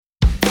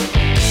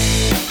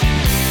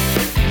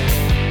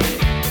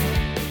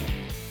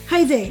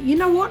Hey there, you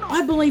know what?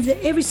 I believe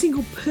that every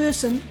single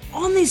person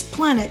on this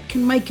planet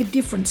can make a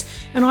difference.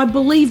 And I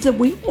believe that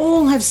we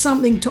all have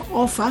something to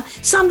offer,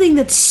 something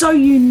that's so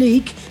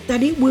unique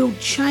that it will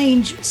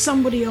change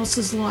somebody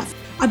else's life.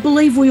 I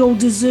believe we all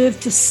deserve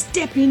to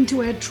step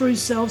into our true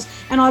selves.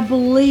 And I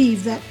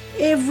believe that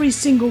every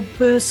single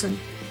person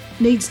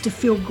needs to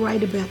feel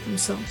great about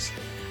themselves.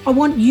 I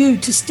want you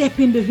to step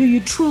into who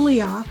you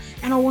truly are,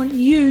 and I want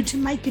you to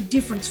make a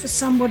difference for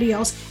somebody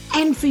else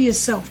and for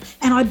yourself.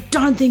 And I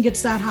don't think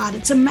it's that hard.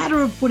 It's a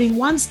matter of putting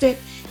one step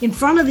in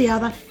front of the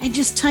other and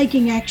just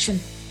taking action.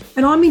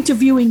 And I'm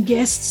interviewing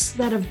guests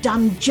that have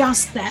done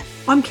just that.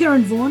 I'm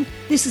Karen Vaughan.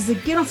 This is the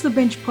Get Off the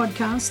Bench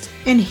podcast.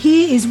 And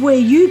here is where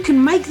you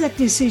can make that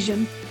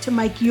decision to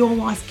make your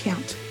life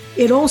count.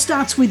 It all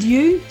starts with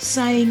you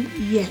saying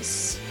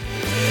yes.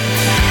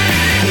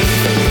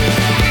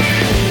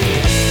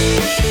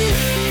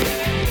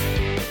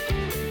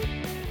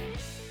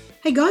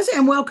 Hey guys,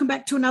 and welcome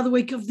back to another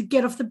week of the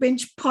Get Off the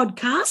Bench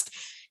podcast.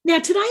 Now,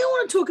 today I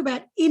want to talk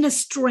about inner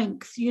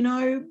strength. You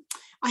know,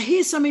 I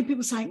hear so many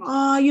people saying,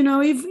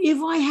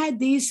 if I had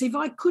this, if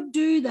I could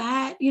do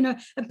that,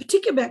 and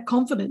particularly about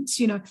confidence,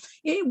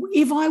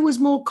 if I was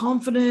more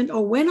confident,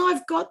 or when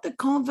I've got the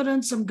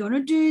confidence, I'm going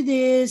to do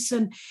this.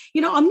 And,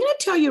 I'm going to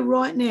tell you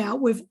right now,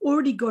 we've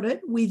already got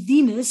it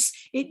within us.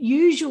 It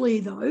usually,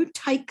 though,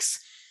 takes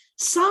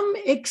some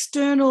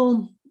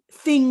external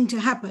thing to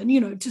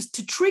happen, just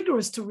to trigger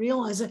us to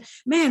realize that,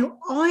 man,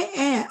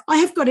 I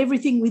have got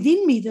everything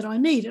within me that I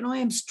need, and I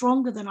am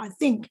stronger than I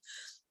think.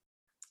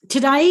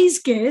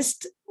 Today's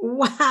guest,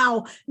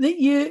 wow,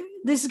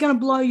 this is going to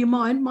blow your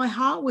mind. My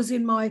heart was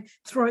in my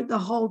throat the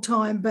whole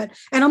time,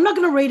 and I'm not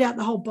going to read out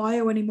the whole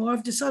bio anymore.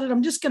 I've decided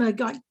I'm just going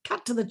to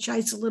cut to the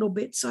chase a little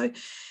bit. So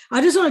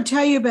I just want to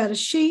tell you about her.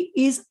 She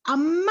is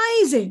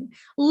amazing.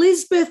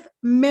 Lisbeth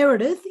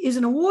Meredith is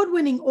an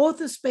award-winning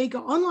author, speaker,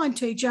 online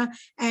teacher,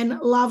 and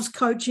loves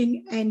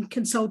coaching and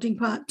consulting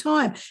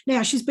part-time.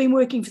 Now, she's been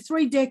working for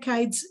 3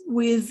 decades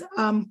with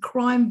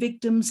crime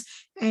victims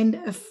and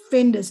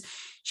offenders.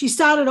 She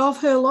started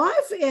off her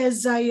life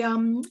as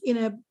in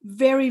a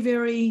very,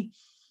 very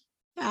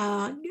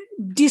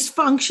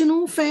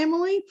dysfunctional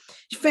family.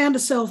 She found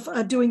herself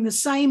doing the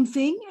same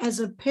thing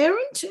as a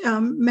parent,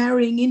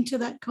 marrying into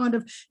that kind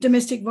of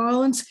domestic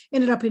violence,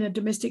 ended up in a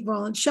domestic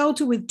violence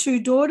shelter with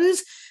 2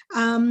 daughters.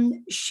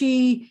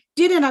 She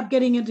did end up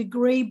getting a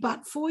degree,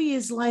 but 4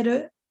 years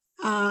later,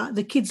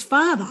 the kids'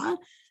 father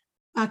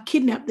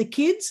kidnapped the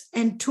kids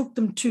and took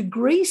them to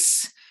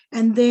Greece,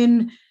 and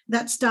then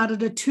that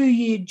started a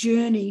 2-year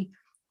journey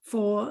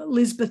for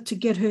Lisbeth to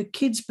get her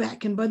kids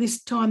back. And by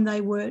this time,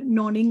 they were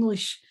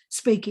non-English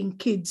speaking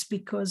kids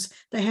because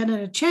they hadn't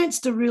had a chance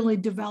to really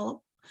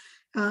develop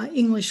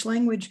English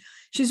language.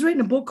 She's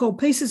written a book called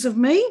Pieces of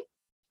Me,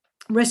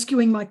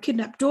 Rescuing My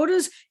Kidnapped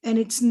Daughters, and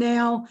it's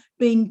now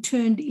being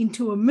turned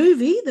into a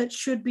movie that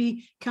should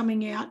be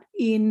coming out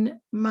in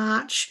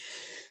March.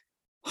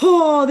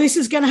 Oh, this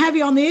is going to have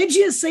you on the edge of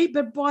your seat,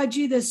 but by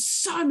gee, there's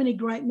so many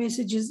great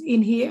messages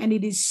in here, and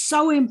it is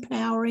so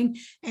empowering.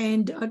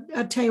 And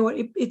I tell you what,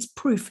 it's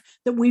proof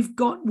that we've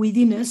got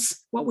within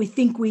us what we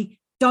think we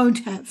don't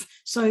have.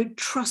 So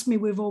trust me,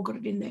 we've all got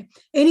it in there.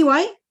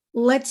 Anyway,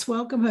 let's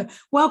welcome her.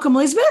 Welcome,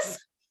 Lisbeth.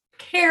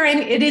 Karen,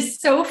 it is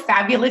so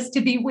fabulous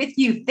to be with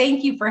you.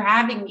 Thank you for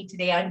having me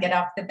today on Get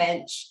Off the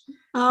Bench.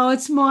 Oh,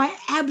 it's my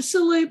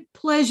absolute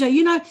pleasure.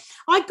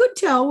 I could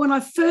tell when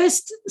I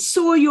first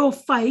saw your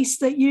face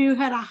that you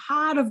had a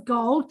heart of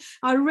gold.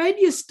 I read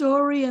your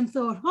story and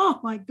thought,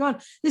 oh, my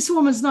God, this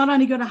woman's not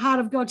only got a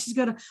heart of gold, she's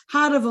got a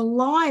heart of a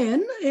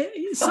lion.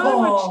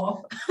 So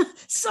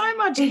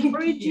much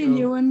courage in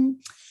you.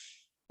 And,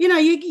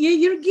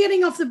 you're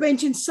getting off the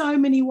bench in so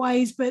many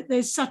ways, but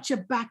there's such a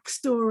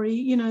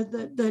backstory,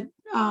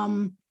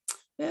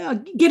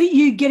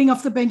 getting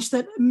off the bench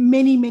that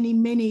many, many,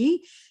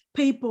 many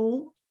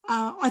people,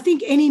 I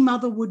think any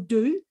mother would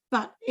do,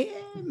 but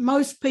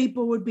most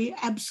people would be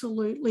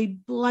absolutely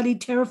bloody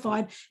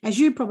terrified, as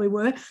you probably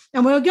were.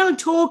 And we're going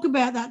to talk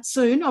about that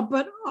soon.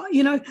 But,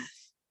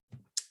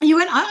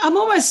 I'm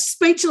almost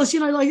speechless,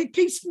 it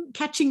keeps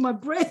catching my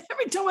breath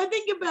every time I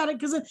think about it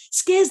because it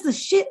scares the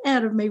shit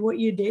out of me what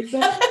you did.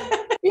 But,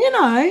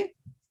 Yeah,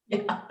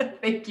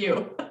 thank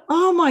you.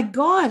 Oh, my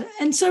God.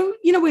 And so,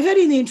 we heard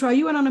in the intro,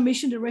 you went on a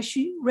mission to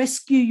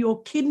rescue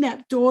your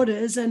kidnapped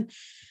daughters, and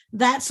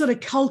that sort of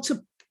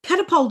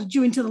catapulted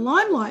you into the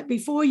limelight.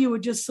 Before, you were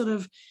just sort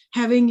of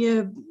having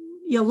your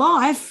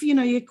life,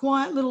 your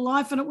quiet little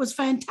life, and it was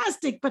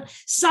fantastic. But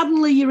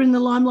suddenly you're in the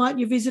limelight,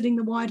 you're visiting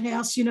the White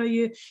House,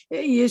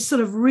 you're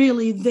sort of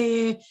really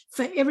there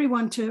for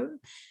everyone to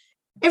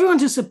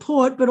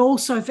support, but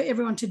also for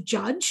everyone to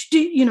judge.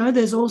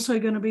 There's also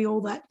going to be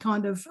all that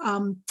kind of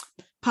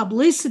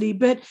publicity.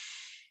 But,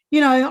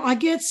 I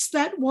guess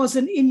that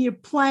wasn't in your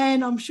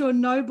plan. I'm sure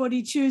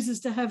nobody chooses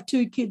to have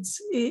 2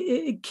 kids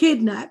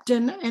kidnapped,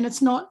 and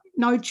it's not,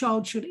 no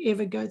child should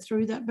ever go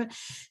through that. But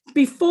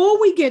before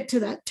we get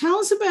to that, tell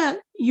us about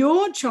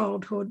your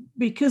childhood,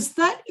 because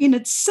that in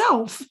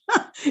itself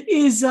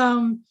is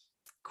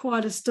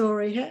quite a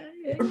story.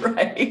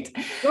 Right.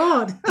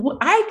 God. When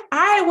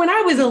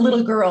I was a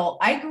little girl,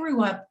 I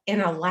grew up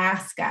in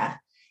Alaska,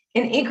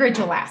 in Anchorage,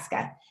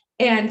 Alaska.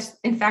 And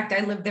in fact,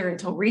 I lived there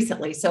until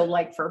recently. So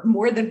like for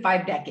more than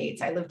 5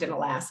 decades, I lived in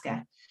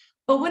Alaska.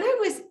 But when I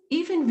was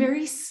even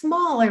very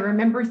small, I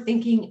remember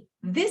thinking,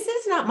 this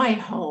is not my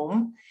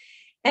home.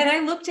 And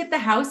I looked at the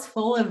house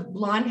full of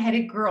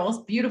blonde-headed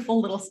girls,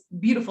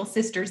 beautiful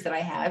sisters that I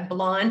had,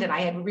 blonde, and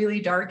I had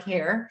really dark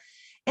hair.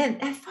 And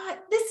I thought,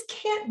 this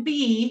can't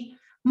be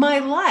my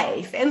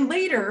life. And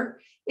later,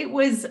 it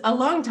was a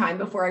long time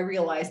before I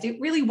realized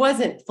it really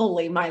wasn't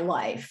fully my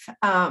life.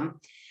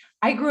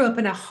 I grew up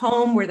in a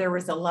home where there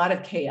was a lot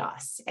of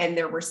chaos, and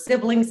there were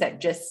siblings that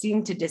just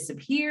seemed to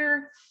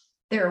disappear.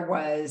 There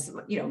was,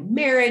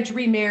 marriage,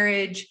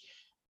 remarriage,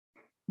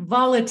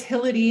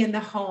 volatility in the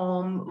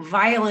home,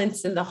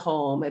 violence in the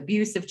home,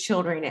 abuse of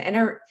children.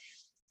 And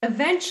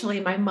eventually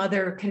my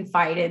mother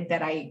confided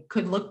that I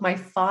could look my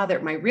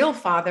real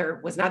father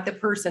was not the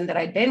person that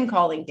I'd been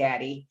calling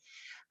daddy,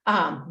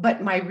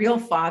 but my real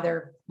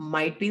father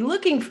might be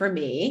looking for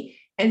me.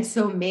 And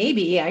so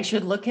maybe I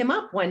should look him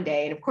up one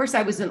day. And of course,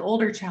 I was an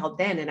older child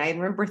then. And I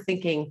remember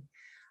thinking,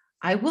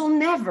 I will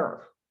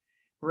never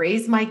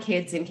raise my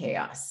kids in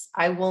chaos.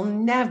 I will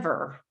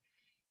never,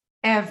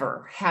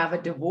 ever have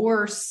a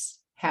divorce,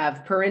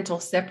 have parental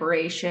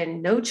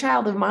separation. No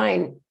child of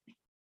mine,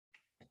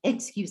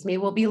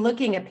 will be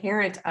looking a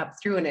parent up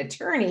through an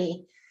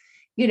attorney.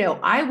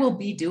 I will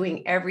be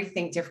doing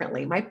everything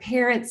differently. My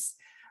parents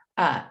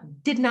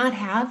did not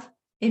have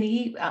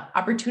any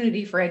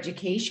opportunity for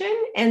education.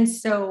 And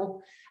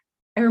so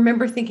I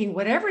remember thinking,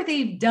 whatever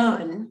they've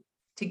done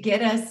to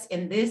get us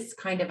in this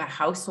kind of a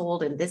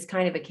household and this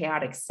kind of a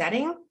chaotic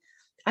setting,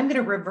 I'm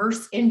going to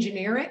reverse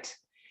engineer it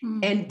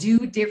and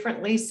do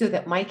differently so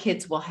that my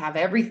kids will have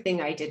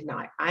everything I did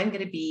not. I'm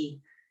going to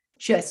be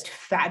just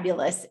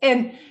fabulous.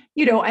 And,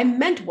 I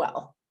meant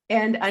well.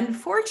 And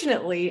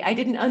unfortunately, I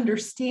didn't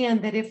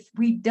understand that if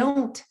we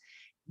don't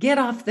get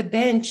off the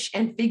bench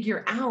and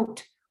figure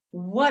out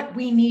what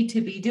we need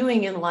to be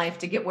doing in life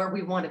to get where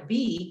we want to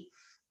be,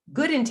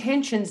 good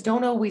intentions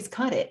don't always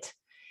cut it.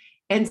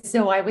 And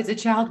so I was a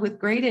child with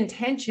great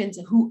intentions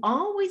who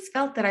always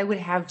felt that I would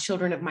have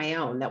children of my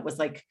own.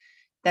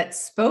 That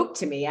spoke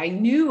to me. I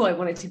knew I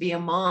wanted to be a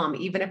mom,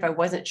 even if I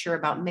wasn't sure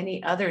about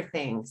many other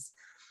things.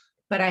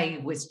 But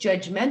I was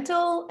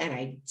judgmental, and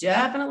I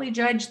definitely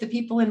judged the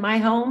people in my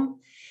home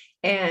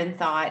and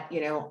thought,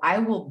 I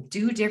will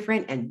do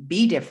different and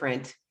be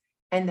different.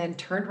 And then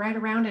turned right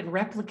around and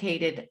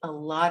replicated a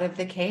lot of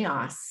the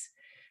chaos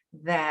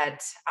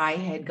that I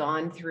had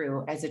gone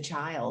through as a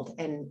child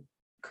and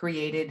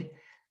created,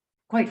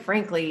 quite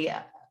frankly,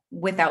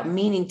 without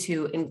meaning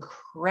to,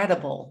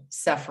 incredible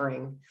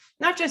suffering,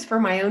 not just for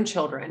my own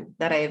children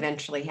that I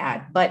eventually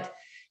had,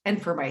 and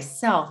for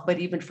myself, but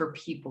even for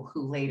people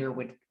who later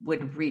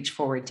would reach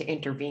forward to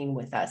intervene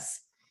with us.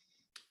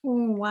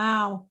 Oh,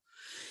 wow.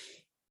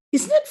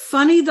 Isn't it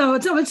funny though?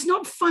 It's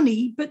not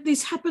funny, but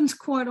this happens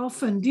quite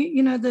often.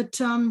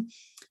 That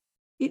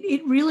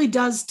it really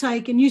does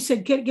take, and you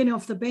said getting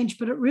off the bench,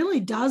 but it really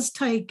does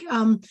take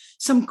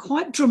some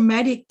quite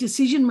dramatic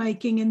decision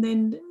making, and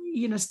then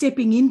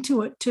stepping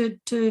into it to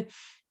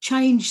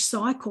change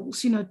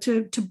cycles,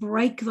 to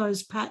break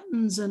those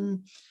patterns.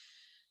 And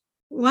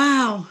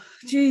wow,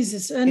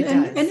 Jesus. And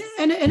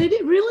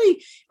it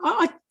really,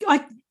 I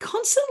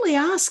constantly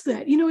ask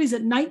that, is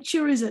it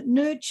nature? Is it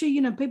nurture?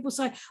 People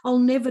say, I'll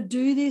never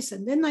do this.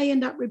 And then they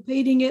end up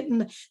repeating it,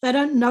 and they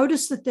don't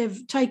notice that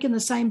they've taken the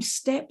same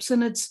steps.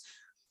 And it's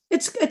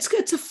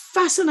a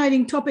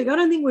fascinating topic. I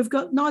don't think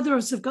neither of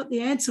us have got the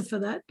answer for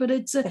that, but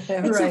it's a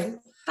Right.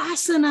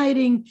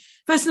 fascinating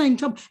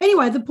topic.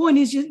 Anyway, the point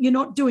is you're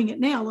not doing it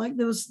now. Like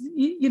there was,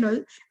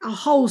 a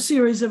whole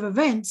series of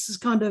events has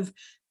kind of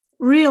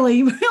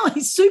really,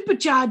 really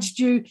supercharged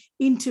you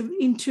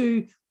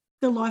into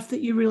the life that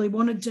you really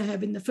wanted to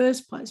have in the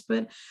first place.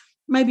 But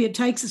maybe it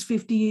takes us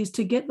 50 years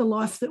to get the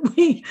life that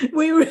we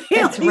really,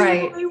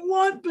 really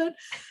want. But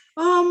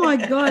oh my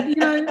God,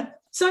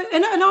 so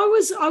and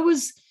I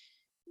was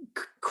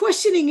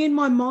questioning in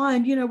my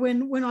mind,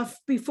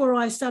 before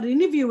I started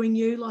interviewing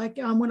you, like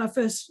when I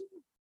first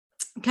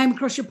came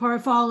across your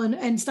profile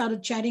and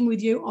started chatting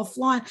with you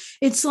offline,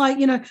 it's like,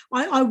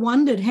 I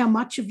wondered how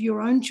much of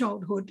your own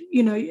childhood,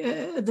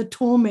 the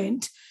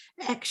torment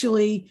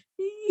actually,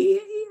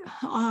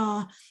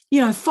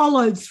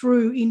 followed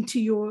through into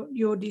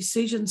your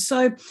decisions.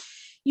 So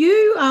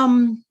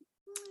you've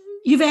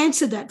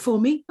answered that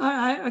for me.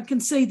 I can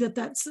see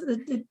that's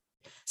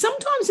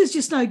sometimes there's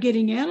just no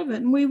getting out of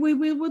it. And we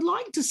would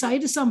like to say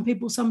to some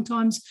people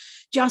sometimes,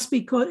 just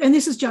because, and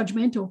this is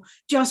judgmental,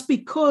 just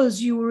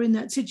because you were in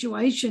that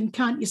situation,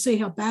 can't you see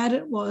how bad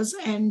it was,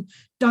 and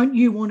don't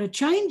you want to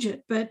change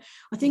it? But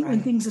I think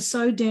when things are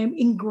so damn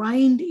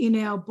ingrained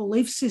in our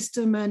belief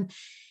system and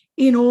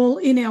in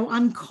our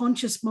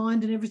unconscious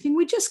mind and everything,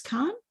 we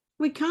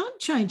can't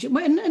change it.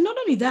 And not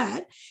only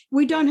that,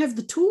 we don't have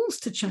the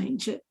tools to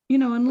change it,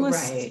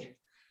 unless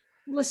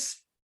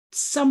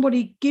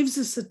somebody gives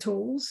us the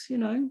tools,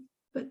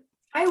 but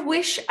I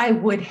wish I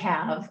would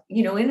have,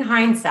 in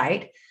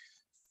hindsight,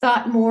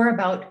 thought more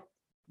about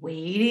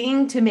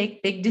waiting to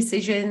make big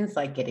decisions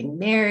like getting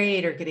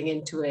married or getting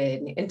into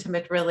an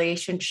intimate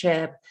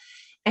relationship,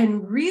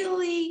 and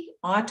really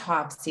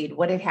autopsied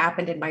what had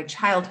happened in my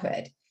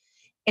childhood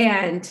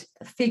and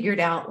figured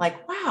out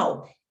like,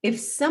 wow, if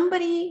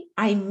somebody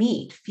I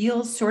meet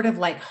feels sort of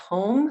like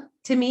home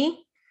to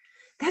me,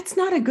 that's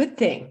not a good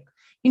thing.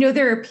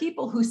 There are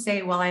people who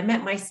say, well, I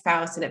met my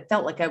spouse and it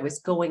felt like I was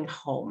going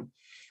home.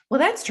 Well,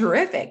 that's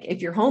terrific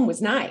if your home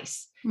was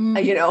nice,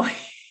 Yeah.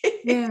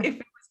 if it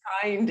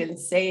was kind and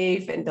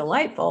safe and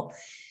delightful.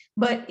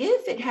 But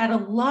if it had a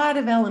lot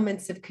of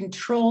elements of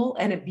control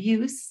and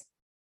abuse,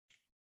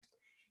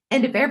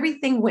 and if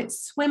everything went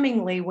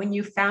swimmingly when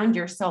you found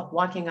yourself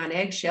walking on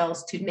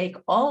eggshells to make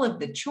all of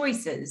the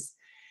choices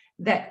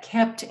that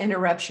kept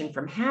interruption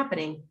from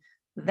happening,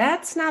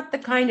 that's not the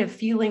kind of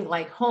feeling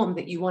like home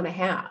that you want to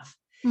have.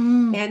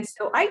 And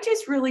so I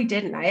just really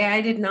didn't.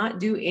 I did not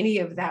do any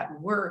of that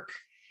work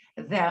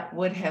that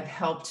would have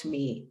helped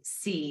me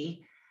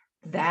see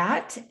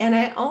that. And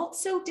I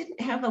also didn't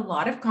have a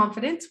lot of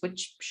confidence,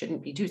 which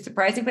shouldn't be too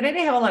surprising, but I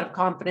didn't have a lot of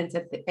confidence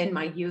in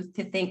my youth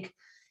to think,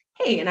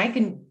 hey, and I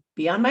can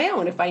be on my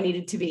own if I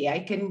needed to be. I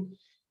can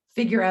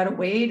figure out a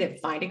way to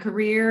find a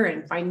career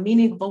and find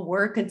meaningful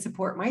work and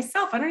support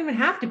myself. I don't even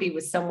have to be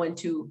with someone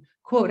to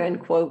quote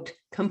unquote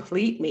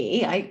complete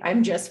me.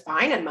 I'm just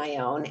fine on my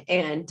own.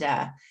 And,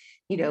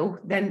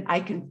 then I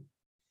can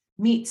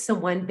meet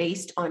someone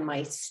based on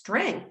my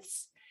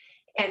strengths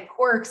and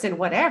quirks and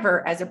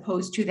whatever, as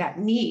opposed to that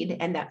need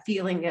and that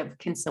feeling of,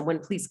 can someone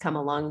please come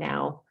along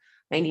now?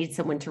 I need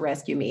someone to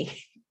rescue me,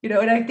 and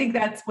I think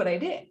that's what I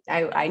did.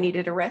 I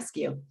needed a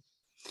rescue.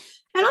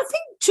 And I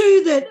think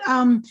too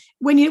that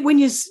when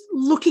you're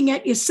looking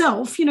at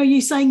yourself,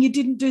 you're saying you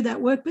didn't do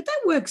that work, but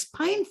that work's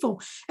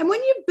painful. And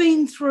when you've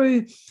been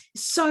through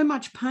so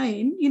much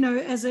pain,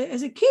 as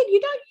a kid,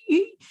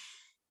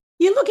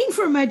 you're looking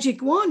for a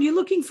magic wand. You're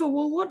looking for,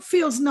 well, what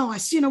feels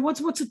nice?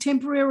 What's a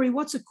temporary?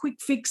 What's a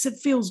quick fix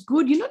that feels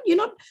good? You're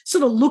not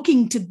sort of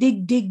looking to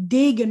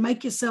dig and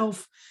make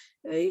yourself.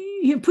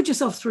 Put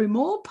yourself through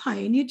more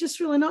pain. You're just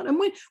really not. And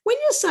when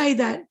you say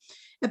that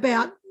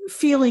about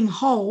feeling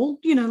whole,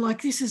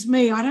 like this is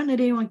me, I don't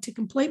need anyone to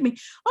complete me,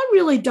 I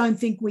really don't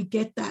think we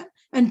get that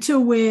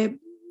until we're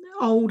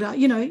older,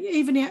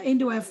 even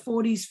into our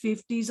 40s,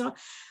 50s.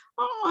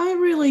 I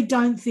really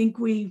don't think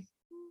we,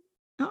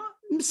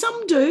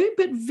 some do,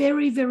 but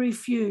very, very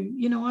few.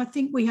 I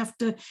think we have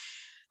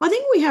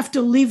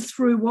to live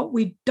through what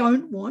we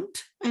don't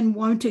want and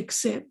won't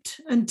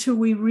accept until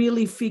we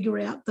really figure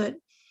out that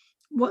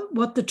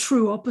what the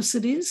true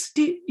opposite is,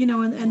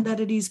 and that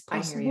it is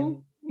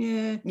possible.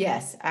 Yeah.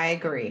 Yes, I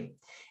agree.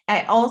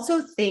 I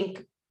also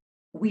think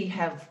we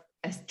have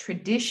a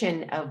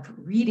tradition of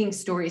reading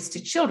stories to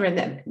children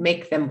that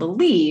make them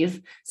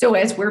believe. So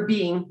as we're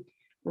being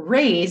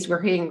raised,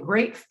 we're hearing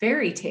great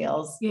fairy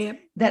tales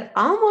that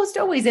almost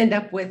always end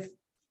up with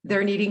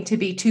there needing to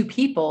be two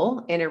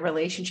people in a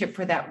relationship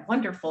for that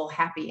wonderful,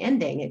 happy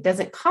ending. It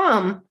doesn't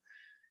come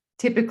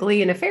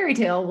typically in a fairy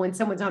tale when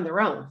someone's on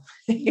their own.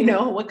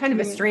 What kind of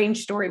a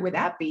strange story would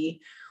that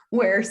be,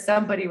 where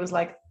somebody was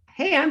like,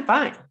 hey, I'm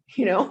fine.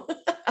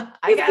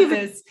 I got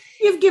this.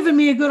 You've given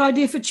me a good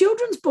idea for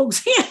children's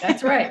books.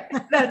 That's right.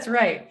 That's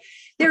right.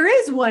 There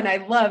is one I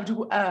loved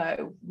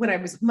when I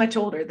was much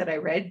older that I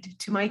read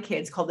to my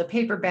kids called The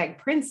Paper Bag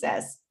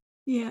Princess.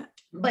 Yeah.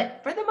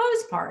 But for the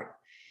most part,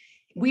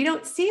 we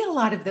don't see a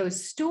lot of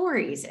those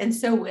stories. And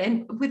so,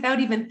 and without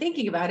even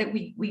thinking about it,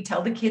 we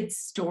tell the kids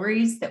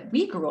stories that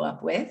we grew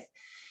up with.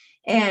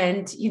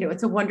 And,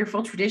 it's a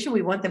wonderful tradition.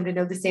 We want them to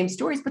know the same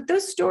stories, but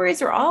those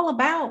stories are all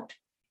about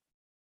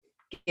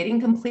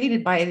getting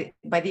completed by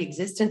the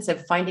existence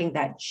of finding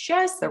that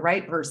just the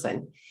right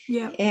person.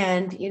 Yeah.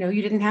 And,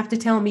 you didn't have to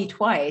tell me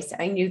twice.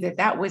 I knew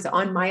that was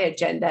on my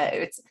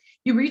agenda.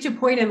 You reach a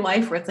point in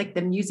life where it's like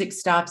the music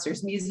stops,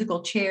 there's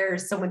musical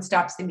chairs, someone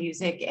stops the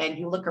music, and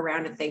you look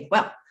around and think,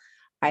 well,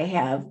 I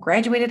have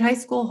graduated high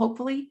school,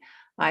 hopefully.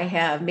 I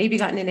have maybe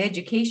gotten an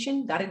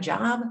education, got a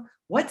job.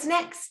 What's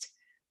next?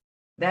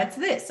 That's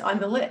this on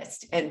the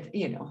list. And,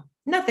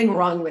 nothing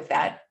wrong with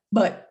that,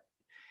 but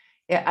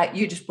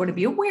you just want to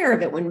be aware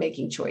of it when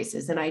making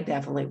choices. And I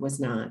definitely was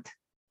not.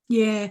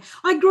 Yeah,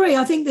 I agree.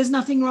 I think there's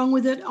nothing wrong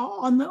with it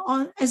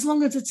on as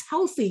long as it's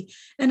healthy.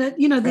 And,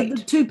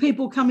 the two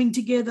people coming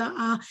together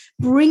are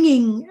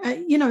bringing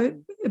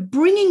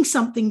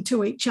something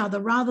to each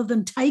other rather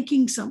than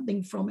taking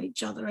something from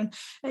each other. And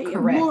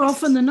more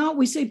often than not,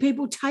 we see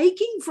people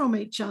taking from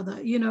each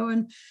other,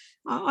 and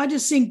I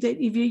just think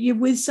that if you're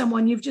with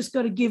someone, you've just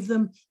got to give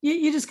them,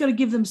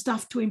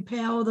 stuff to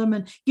empower them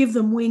and give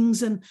them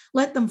wings and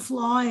let them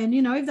fly. And,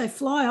 if they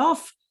fly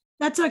off,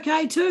 that's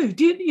okay too.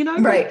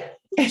 Right.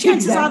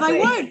 Chances are they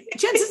won't.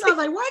 Chances are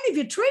they won't if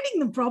you're treating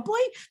them properly.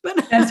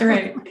 But that's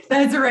right.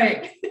 That's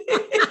right.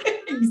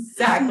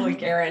 Exactly,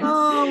 Karen.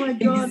 Oh my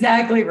God.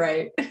 Exactly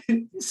right.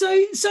 So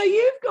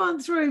you've gone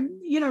through,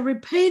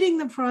 repeating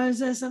the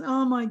process, and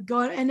oh my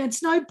God, and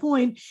it's no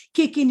point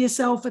kicking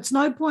yourself. It's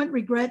no point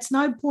regrets,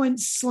 no point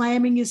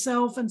slamming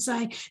yourself and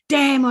saying,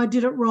 damn, I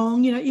did it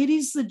wrong. It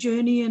is the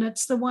journey and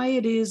it's the way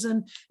it is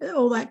and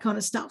all that kind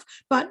of stuff.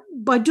 But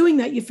by doing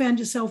that, you found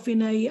yourself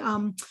in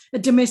a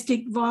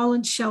domestic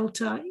violence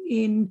shelter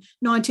in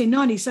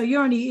 1990. So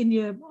you're only in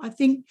your, I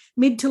think,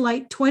 mid to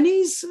late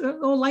 20s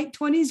or late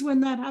 20s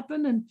when that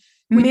happened. And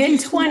mid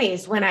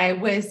 20s when I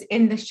was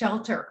in the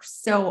shelter.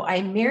 So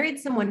I married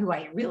someone who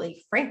I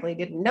really, frankly,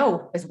 didn't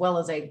know as well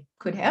as I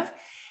could have.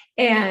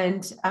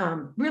 And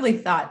really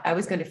thought I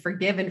was going to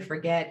forgive and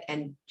forget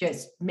and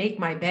just make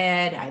my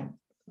bed.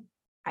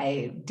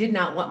 I did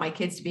not want my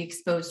kids to be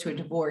exposed to a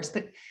divorce,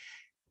 but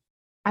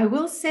I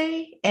will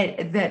say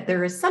that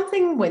there is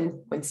something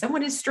when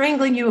someone is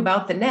strangling you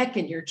about the neck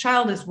and your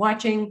child is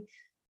watching,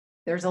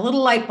 there's a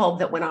little light bulb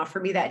that went off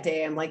for me that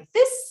day. I'm like,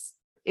 this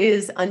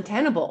is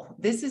untenable.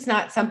 This is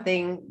not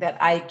something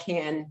that I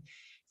can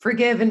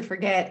forgive and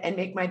forget and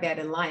make my bed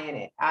and lie in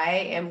it. I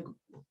am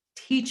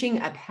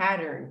teaching a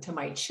pattern to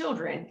my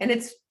children. And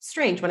it's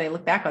strange when I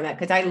look back on that,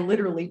 because I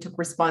literally took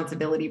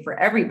responsibility for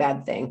every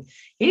bad thing.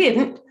 He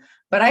didn't,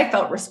 but I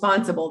felt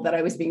responsible that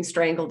I was being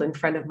strangled in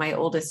front of my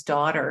oldest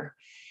daughter.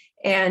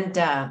 And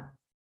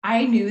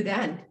I knew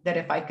then that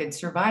if I could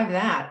survive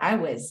that, I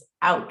was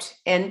out.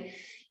 And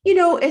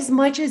as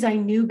much as I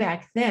knew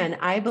back then,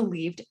 I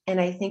believed, and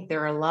I think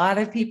there are a lot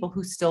of people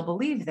who still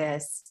believe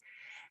this,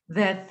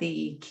 that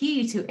the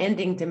key to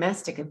ending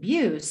domestic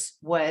abuse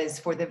was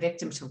for the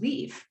victim to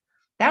leave.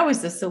 That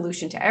was the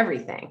solution to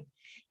everything.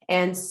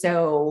 And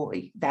so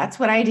that's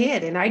what I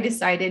did. And I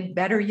decided,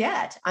 better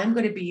yet, I'm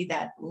going to be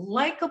that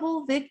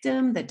likable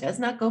victim that does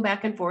not go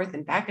back and forth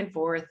and back and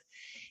forth.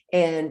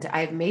 And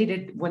I've made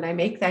it, when I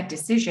make that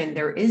decision,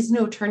 there is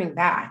no turning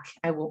back.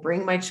 I will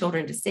bring my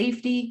children to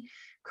safety,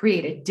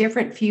 create a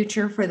different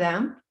future for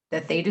them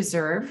that they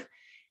deserve.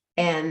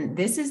 And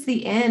this is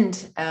the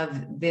end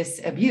of this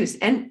abuse.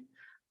 And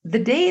the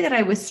day that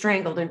I was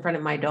strangled in front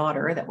of my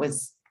daughter, that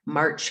was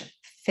March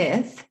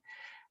 5th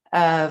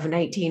of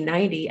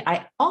 1990,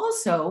 I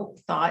also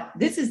thought,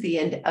 this is the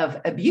end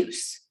of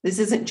abuse. This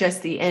isn't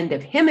just the end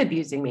of him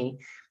abusing me.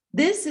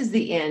 This is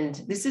the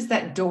end. This is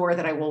that door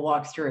that I will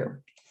walk through.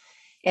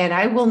 And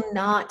I will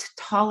not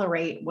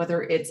tolerate,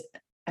 whether it's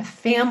a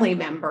family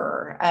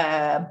member,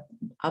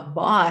 a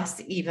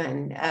boss,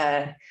 even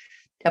a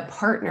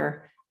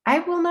partner, I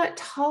will not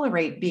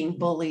tolerate being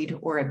bullied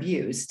or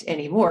abused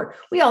anymore.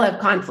 We all have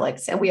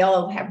conflicts and we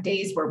all have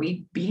days where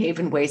we behave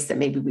in ways that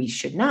maybe we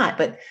should not,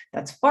 but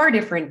that's far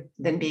different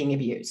than being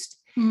abused.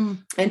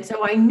 And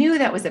so I knew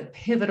that was a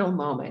pivotal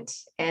moment.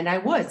 And I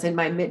was in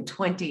my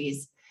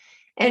mid-20s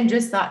and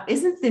just thought,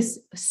 isn't this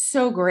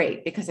so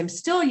great? Because I'm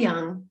still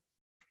young.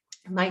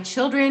 My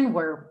children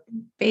were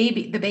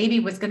the baby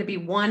was going to be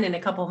 1 in a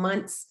couple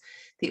months.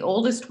 The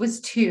oldest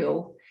was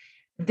 2.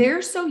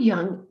 They're so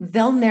young,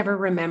 they'll never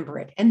remember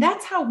it. And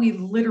that's how we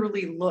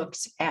literally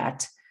looked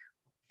at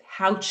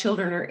how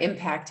children are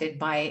impacted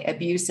by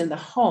abuse in the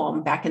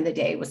home back in the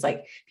day. It was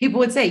like, people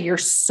would say, you're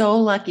so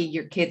lucky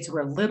your kids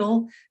were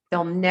little,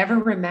 they'll never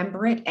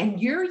remember it.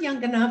 And you're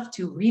young enough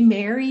to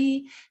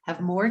remarry, have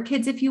more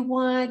kids if you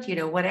want,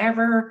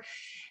 whatever.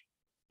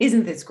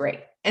 Isn't this great?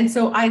 And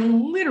so I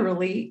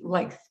literally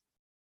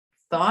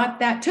thought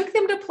that, took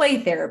them to play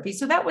therapy.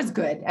 So that was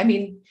good. I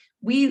mean,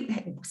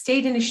 we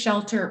stayed in a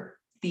shelter.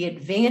 The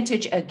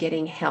advantage of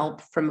getting help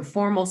from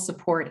formal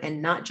support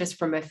and not just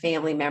from a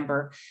family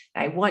member,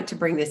 I want to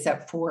bring this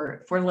up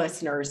for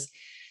listeners,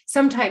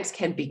 sometimes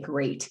can be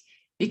great,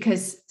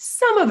 because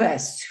some of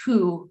us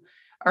who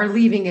are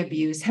leaving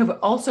abuse have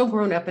also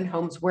grown up in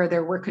homes where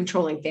there were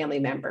controlling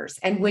family members.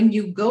 And when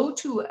you go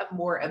to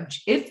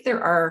if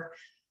there are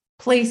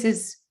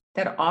places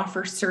that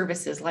offer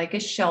services like a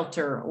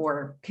shelter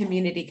or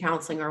community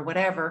counseling or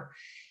whatever,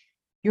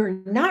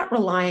 you're not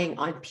relying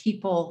on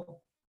people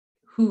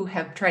who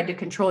have tried to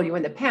control you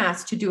in the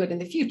past to do it in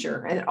the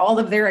future and all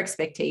of their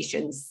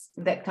expectations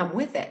that come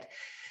with it.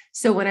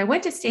 So when I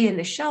went to stay in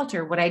the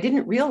shelter, what I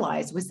didn't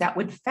realize was that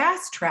would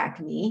fast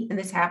track me, and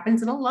this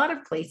happens in a lot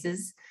of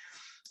places,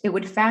 it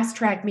would fast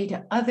track me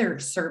to other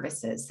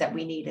services that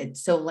we needed.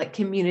 So like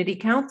community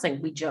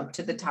counseling, we jumped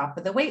to the top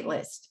of the wait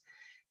list.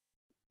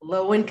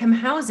 Low income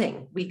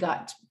housing, we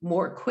got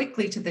more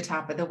quickly to the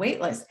top of the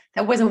wait list.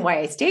 That wasn't why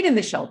I stayed in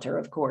the shelter,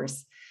 of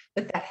course,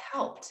 but that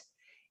helped.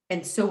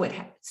 And so it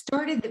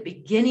started the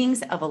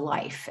beginnings of a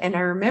life. And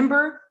I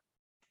remember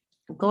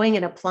going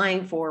and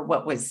applying for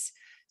what was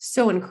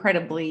so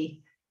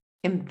incredibly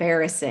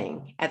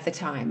embarrassing at the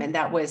time. And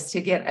that was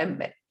to get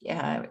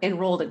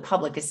enrolled in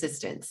public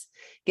assistance,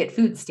 get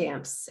food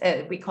stamps,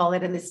 we call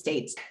it in the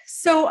States.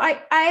 So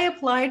I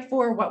applied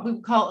for what we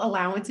would call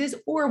allowances,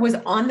 or was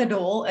on the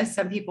dole, as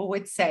some people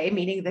would say,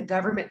 meaning the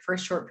government for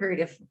a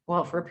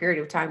period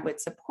of time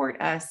would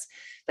support us.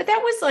 But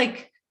that was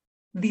like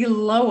the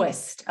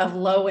lowest of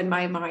low in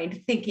my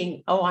mind,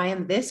 thinking, oh, I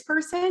am this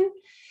person.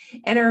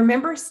 And I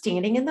remember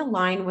standing in the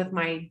line with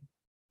my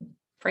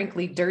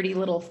frankly, dirty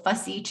little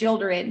fussy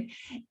children.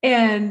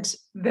 And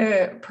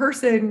the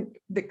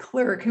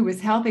clerk who was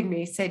helping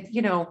me said,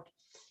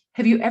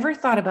 have you ever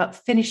thought about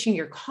finishing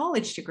your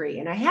college degree?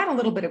 And I had a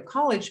little bit of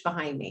college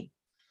behind me.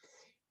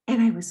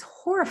 And I was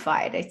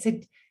horrified. I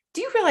said,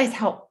 do you realize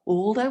how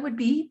old I would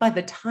be by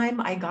the time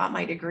I got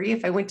my degree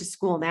if I went to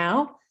school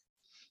now?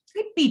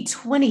 I'd be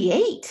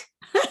 28.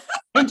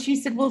 And she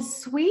said, well,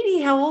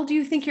 sweetie, how old do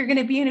you think you're going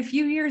to be in a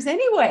few years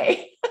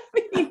anyway?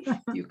 I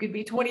mean, you could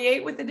be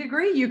 28 with a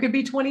degree. You could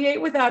be 28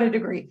 without a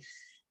degree.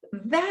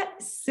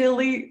 That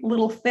silly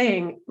little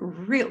thing,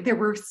 there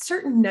were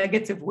certain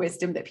nuggets of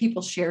wisdom that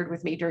people shared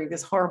with me during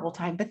this horrible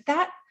time, but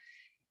that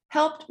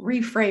helped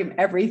reframe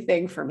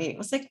everything for me. It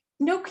was like,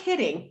 no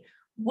kidding.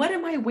 What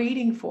am I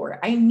waiting for?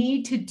 I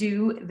need to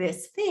do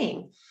this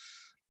thing.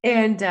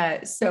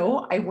 And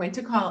so I went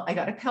to college. I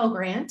got a Pell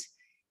Grant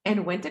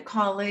and went to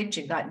college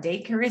and got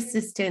daycare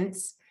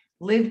assistance,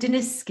 lived in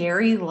a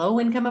scary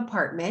low-income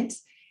apartment,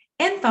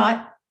 and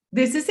thought,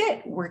 this is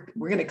it. We're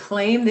going to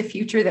claim the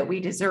future that we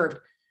deserved.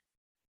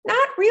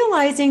 Not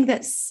realizing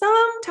that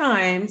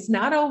sometimes,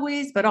 not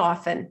always, but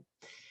often,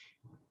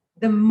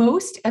 the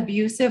most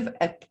abusive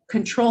a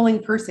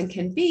controlling person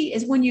can be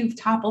is when you've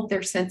toppled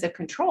their sense of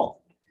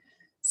control.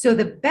 So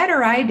the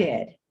better I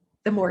did,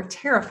 the more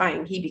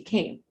terrifying he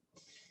became.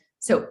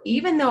 So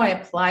even though I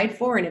applied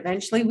for and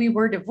eventually we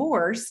were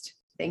divorced,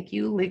 thank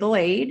you, legal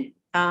aid,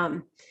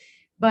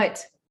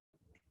 but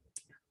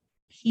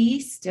he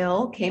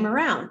still came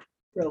around,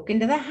 broke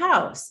into the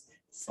house,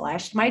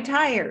 slashed my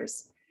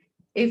tires.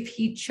 If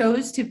he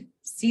chose to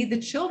see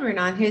the children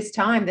on his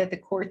time that the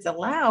courts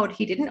allowed,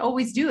 he didn't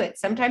always do it.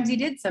 Sometimes he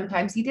did,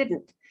 sometimes he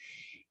didn't.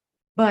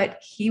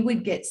 But he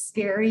would get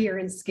scarier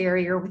and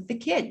scarier with the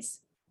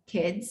kids.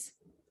 Kids,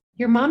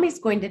 your mommy's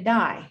going to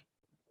die.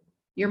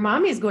 Your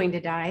mommy's going to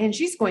die and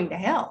she's going to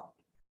hell.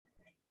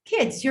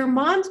 Kids, your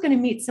mom's going to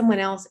meet someone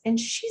else and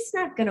she's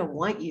not going to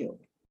want you.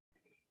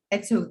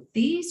 And so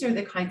these are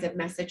the kinds of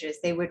messages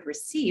they would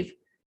receive.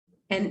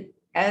 And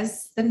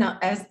as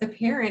the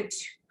parent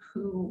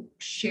who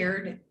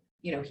shared,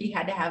 he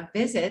had to have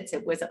visits,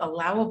 it was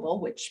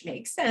allowable, which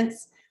makes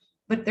sense,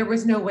 but there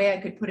was no way I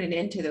could put an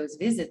end to those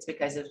visits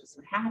because it was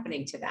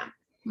happening to them.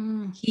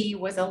 He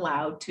was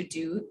allowed to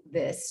do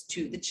this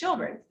to the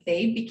children.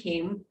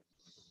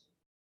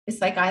 It's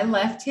like I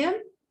left him.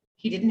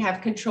 He didn't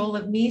have control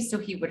of me, so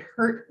he would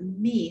hurt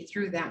me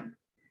through them.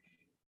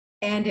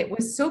 And it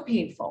was so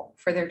painful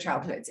for their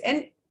childhoods.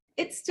 And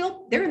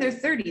they're in their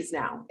 30s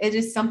now. It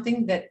is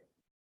something that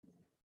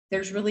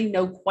there's really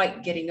no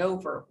quite getting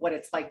over what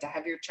it's like to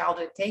have your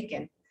childhood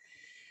taken.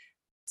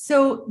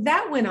 So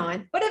that went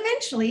on, but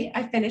eventually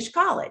I finished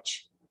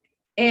college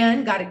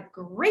and got a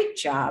great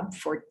job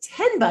for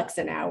 $10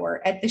 an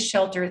hour at the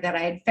shelter that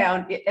I had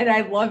found. And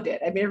I loved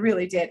it. I mean, I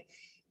really did.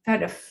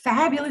 Found a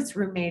fabulous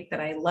roommate that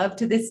I love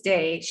to this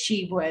day.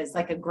 She was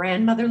like a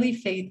grandmotherly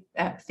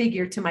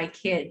figure to my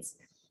kids.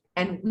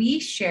 And we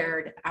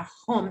shared a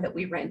home that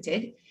we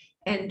rented.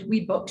 And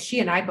she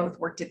and I both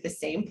worked at the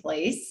same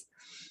place.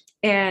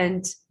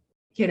 And,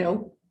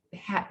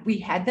 we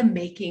had the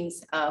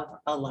makings of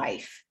a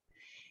life.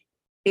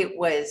 It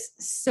was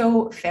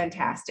so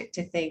fantastic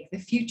to think the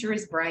future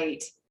is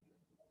bright.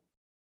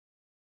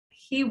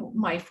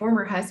 My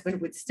former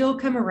husband would still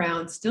come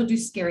around, still do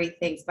scary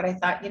things. But I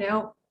thought,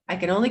 I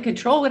can only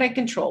control what I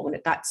control. When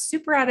it got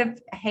super out of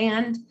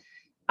hand,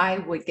 I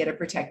would get a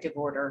protective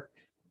order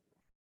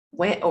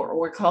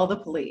or call the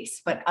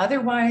police. But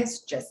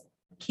otherwise, just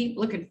keep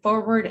looking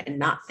forward and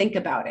not think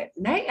about it.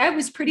 And I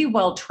was pretty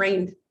well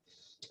trained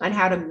on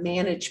how to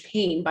manage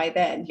pain by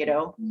then,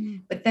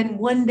 But then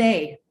one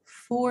day,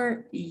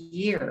 4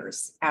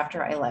 years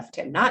after I left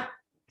him, not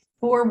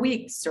 4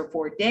 weeks or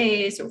 4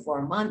 days or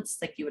 4 months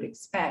like you would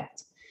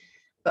expect,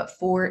 but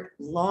 4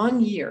 long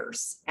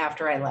years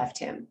after I left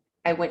him,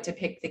 I went to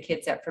pick the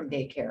kids up from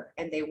daycare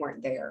and they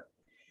weren't there.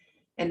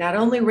 And not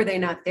only were they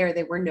not there,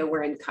 they were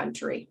nowhere in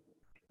country.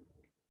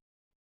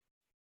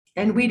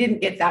 And we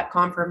didn't get that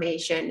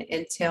confirmation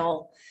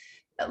until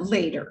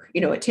later.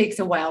 It takes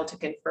a while to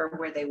confirm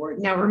where they were.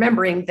 Now,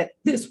 remembering that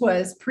this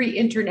was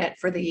pre-internet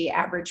for the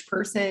average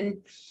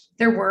person,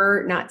 there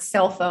were not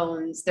cell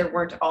phones, there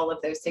weren't all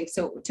of those things.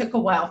 So it took a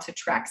while to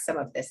track some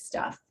of this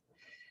stuff,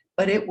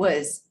 but it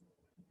was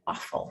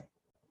awful.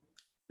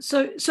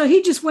 So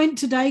he just went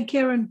to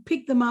daycare and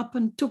picked them up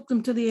and took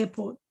them to the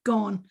airport.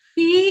 Gone.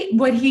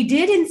 What he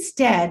did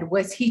instead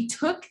was he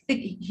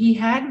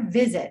had a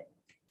visit,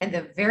 and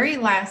the very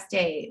last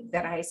day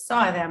that I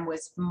saw them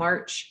was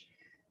March.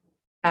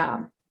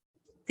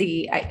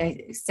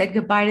 I said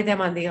goodbye to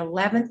them on the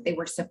 11th. They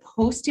were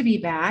supposed to be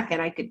back,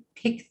 and I could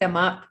pick them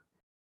up.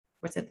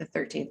 Was it the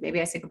 13th?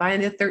 Maybe I said goodbye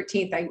on the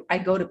 13th. I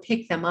go to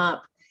pick them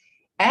up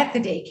at the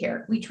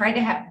daycare. We tried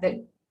to have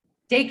the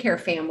daycare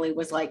family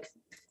was like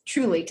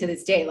truly to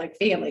this day, like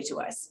family to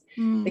us.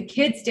 The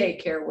kids'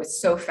 daycare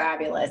was so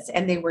fabulous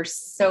and they were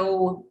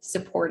so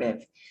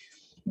supportive.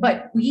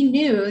 But we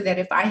knew that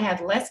if I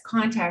had less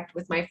contact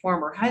with my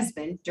former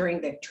husband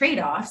during the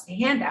trade-offs, the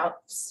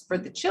handouts for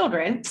the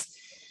children,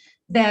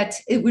 that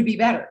it would be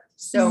better.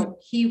 So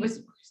he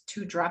was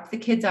to drop the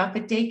kids off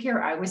at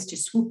daycare, I was to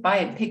swoop by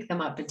and pick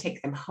them up and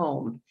take them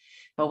home.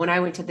 But when I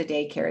went to the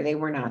daycare, they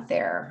were not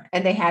there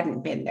and they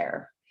hadn't been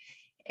there.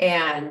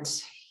 And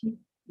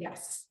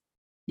yes,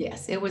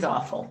 it was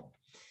awful.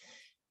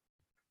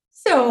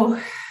 So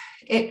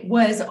it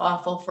was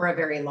awful for a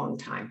very long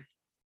time.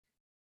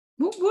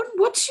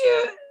 What's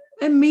your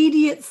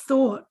immediate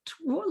thought?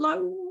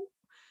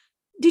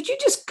 Did you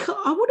just,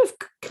 I would have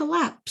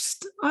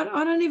collapsed. I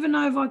don't even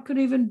know if I could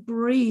even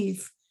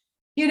breathe.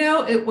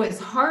 It was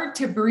hard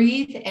to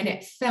breathe and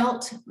it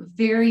felt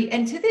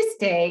and to this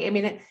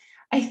day,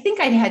 I think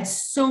I'd had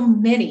so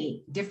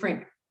many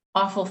different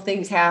awful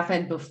things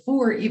happen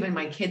before even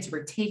my kids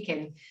were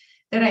taken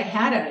that I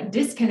had a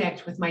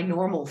disconnect with my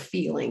normal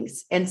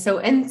feelings. And so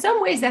in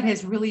some ways that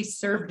has really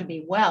served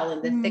me well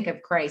in the thick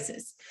of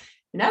crisis.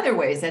 In other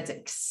ways, that's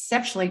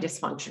exceptionally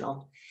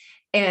dysfunctional.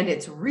 And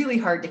it's really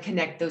hard to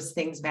connect those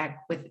things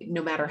back with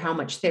no matter how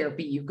much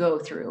therapy you go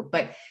through.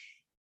 But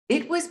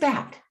it was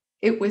bad.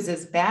 It was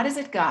as bad as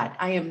it got.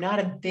 I am not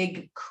a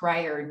big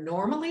crier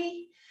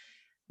normally,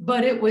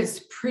 but it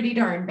was pretty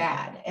darn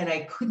bad. And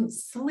I couldn't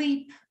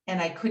sleep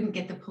and I couldn't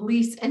get the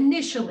police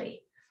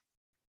initially.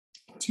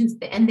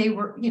 And they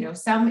were,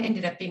 some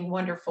ended up being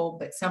wonderful,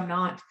 but some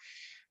not.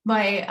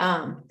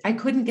 I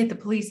couldn't get the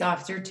police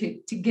officer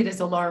to get as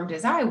alarmed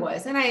as I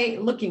was.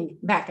 And looking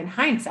back in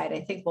hindsight,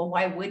 I think, well,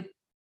 why would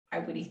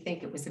he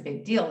think it was a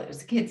big deal? It was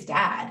the kid's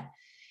dad.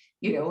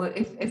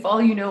 If all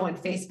on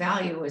face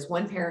value is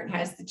one parent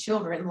has the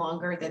children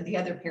longer than the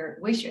other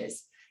parent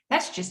wishes,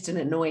 that's just an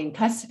annoying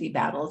custody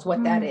battle is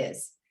what that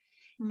is.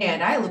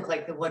 And I look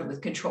like the one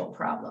with control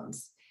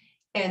problems.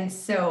 And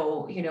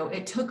so,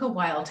 it took a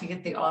while to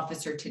get the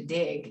officer to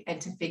dig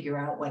and to figure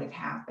out what had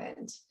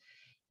happened.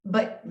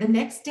 But the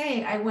next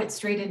day I went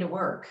straight into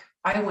work.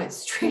 I went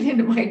straight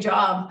into my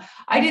job.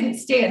 I didn't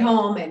stay at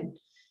home and,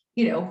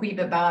 weep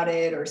about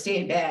it or stay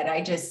in bed.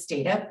 I just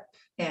stayed up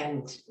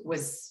and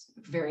was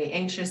very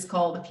anxious,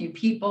 called a few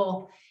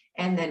people,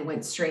 and then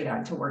went straight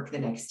on to work the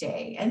next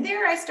day. And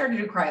there I started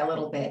to cry a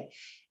little bit.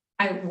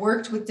 I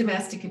worked with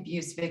domestic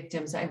abuse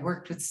victims. I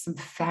worked with some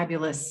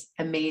fabulous,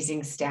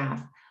 amazing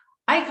staff.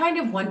 I kind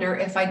of wonder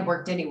if I'd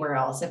worked anywhere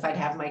else, if I'd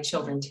have my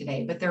children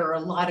today, but there are a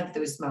lot of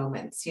those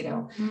moments,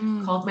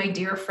 Called my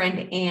dear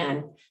friend,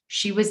 Anne.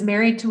 She was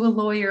married to a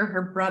lawyer.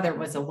 Her brother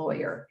was a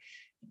lawyer.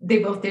 They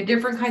both did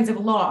different kinds of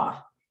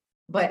law,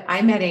 but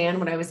I met Anne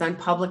when I was on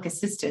public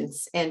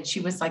assistance and she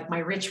was like my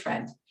rich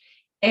friend.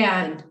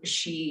 And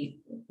she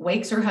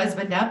wakes her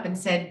husband up and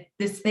said,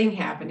 this thing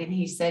happened. And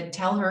he said,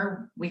 tell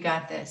her we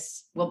got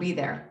this. We'll be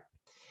there.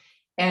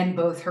 And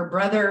both her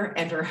brother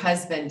and her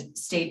husband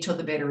stayed till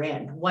the bitter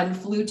end. One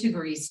flew to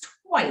Greece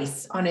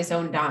twice on his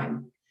own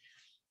dime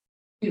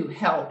to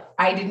help.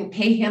 I didn't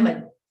pay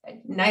him,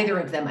 neither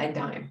of them a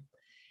dime.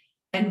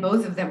 And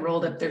both of them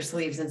rolled up their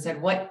sleeves and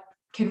said, what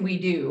can we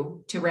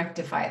do to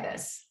rectify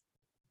this?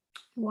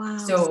 Wow.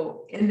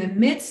 So in the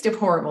midst of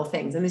horrible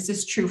things, and this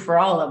is true for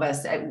all of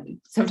us,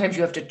 sometimes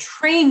you have to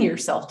train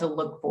yourself to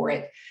look for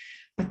it,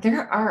 but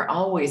there are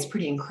always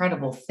pretty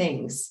incredible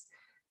things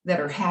that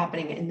are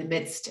happening in the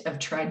midst of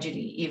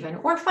tragedy even,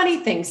 or funny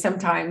things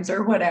sometimes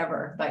or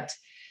whatever. But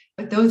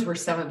those were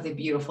some of the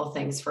beautiful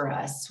things for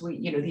us.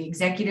 The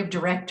executive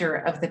director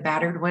of the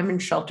battered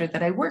women's shelter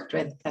that I worked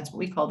with, that's what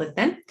we called it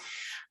then,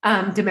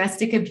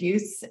 domestic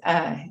abuse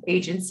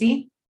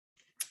agency.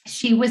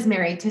 She was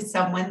married to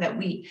someone that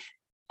we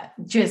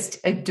just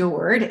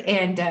adored.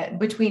 And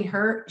between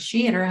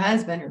she and her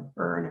husband, or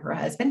her and her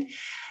husband,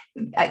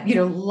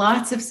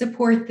 lots of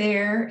support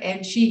there.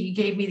 And she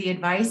gave me the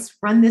advice,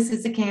 run this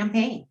as a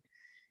campaign.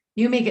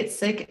 You may get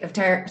sick of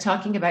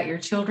talking about your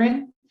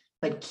children,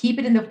 but keep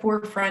it in the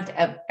forefront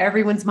of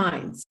everyone's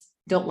minds.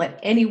 Don't let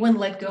anyone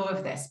let go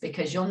of this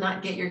because you'll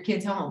not get your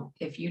kids home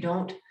if you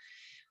don't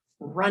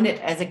run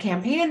it as a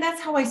campaign. And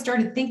that's how I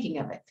started thinking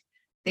of it.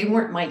 They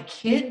weren't my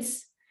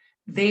kids.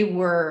 They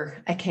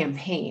were a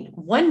campaign.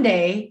 One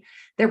day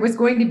there was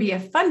going to be a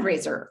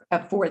fundraiser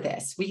for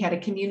this. We had a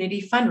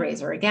community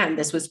fundraiser. Again,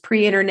 this was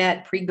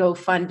pre-internet,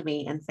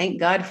 pre-GoFundMe, and thank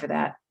God for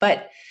that.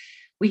 But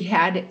we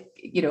had,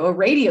 a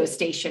radio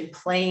station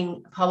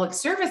playing a public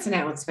service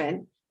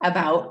announcement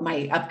about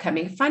my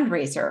upcoming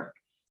fundraiser.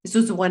 This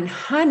was a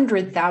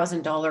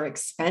 $100,000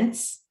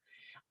 expense.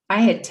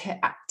 I had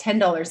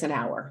 $10 an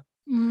hour.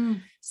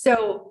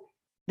 So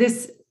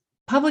this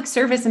public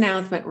service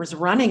announcement was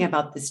running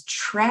about this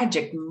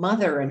tragic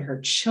mother and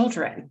her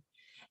children.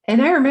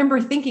 And I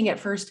remember thinking at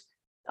first,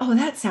 oh,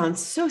 that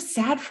sounds so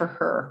sad for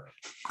her.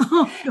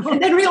 Oh,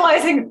 and then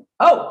realizing,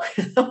 oh,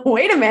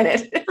 wait a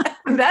minute,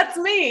 that's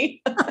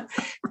me.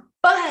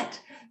 But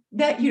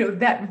that,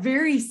 that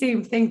very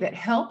same thing that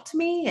helped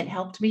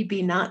me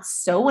be not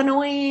so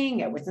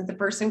annoying. I wasn't the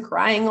person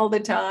crying all the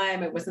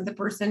time. It wasn't the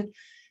person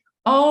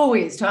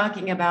always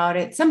talking about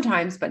it,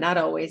 sometimes, but not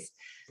always.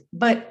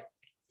 But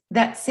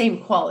that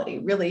same quality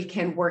really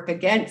can work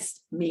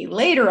against me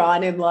later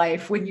on in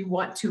life when you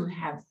want to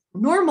have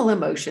normal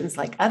emotions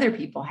like other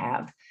people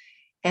have.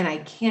 And I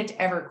can't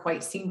ever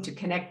quite seem to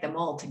connect them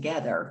all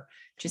together,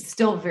 which is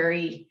still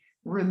very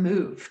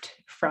removed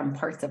from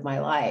parts of my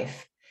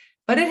life.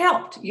 But it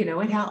helped,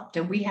 it helped.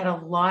 And we had a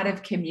lot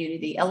of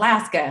community.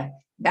 Alaska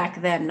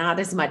back then, not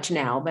as much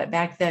now, but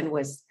back then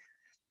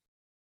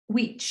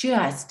we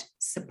just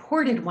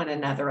supported one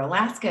another.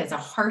 Alaska is a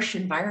harsh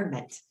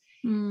environment.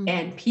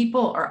 And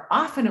people are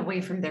often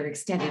away from their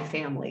extended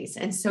families.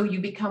 And so you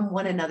become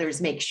one another's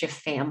makeshift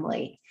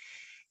family.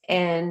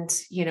 And,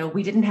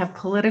 we didn't have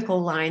political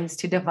lines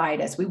to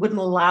divide us. We wouldn't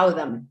allow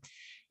them.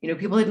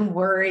 People didn't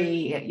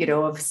worry,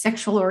 of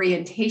sexual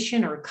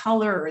orientation or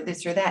color or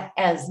this or that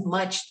as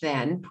much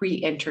then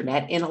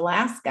pre-internet in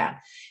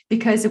Alaska,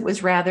 because it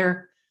was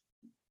rather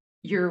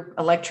your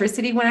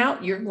electricity went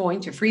out, you're going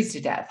to freeze to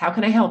death. How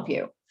can I help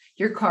you?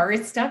 Your car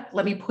is stuck.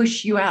 Let me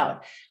push you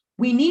out.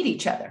 We need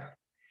each other.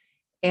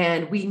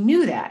 And we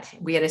knew that.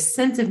 We had a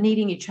sense of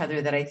needing each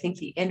other that I think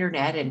the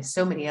internet and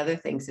so many other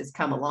things has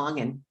come along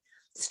and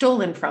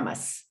stolen from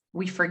us.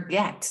 We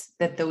forget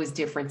that those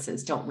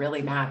differences don't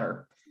really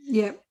matter.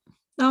 Yeah.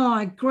 Oh,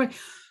 I agree.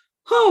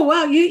 Oh,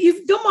 wow.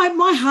 You've got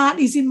my heart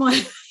is in my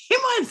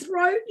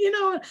throat.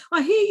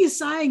 I hear you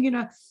saying,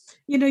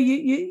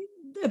 you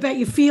about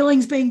your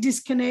feelings being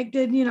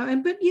disconnected,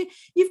 but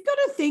you've got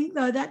to think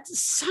though,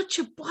 that's such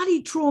a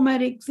bloody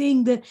traumatic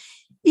thing that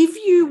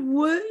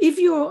if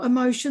your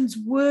emotions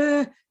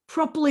were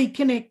properly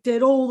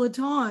connected all the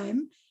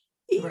time,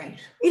 right,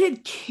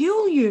 it'd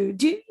kill you.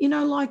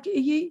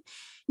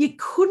 You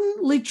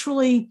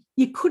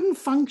couldn't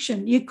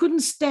function, you couldn't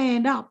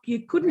stand up, you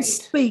couldn't right.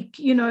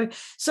 speak,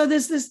 So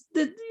there's this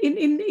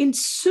in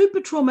super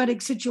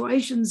traumatic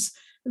situations,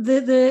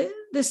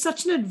 there's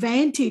such an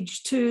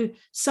advantage to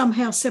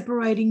somehow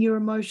separating your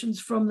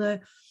emotions from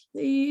the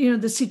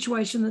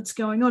situation that's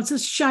going on. It's a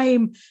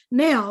shame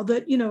now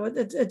that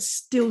it's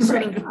still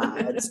sort of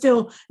it's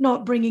still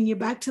not bringing you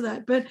back to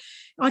that, but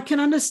I can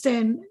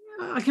understand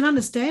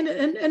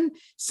it. And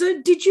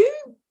so did you,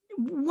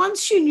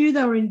 once you knew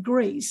they were in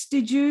Greece,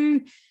 did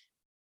you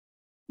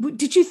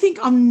think,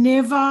 I'm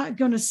never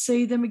going to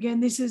see them again?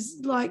 This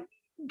is like,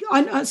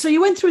 so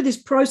you went through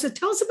this process.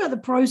 Tell us about the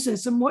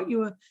process and what you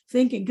were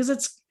thinking, because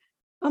it's,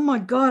 oh my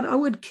God, it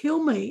would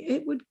kill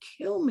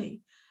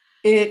me.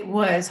 It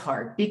was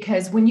hard,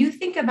 because when you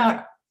think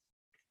about,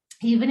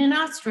 even in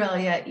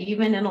Australia,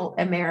 even in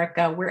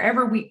America,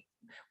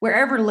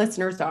 wherever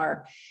listeners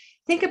are,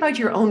 think about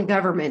your own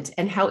government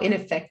and how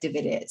ineffective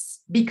it is,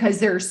 because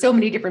there are so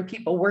many different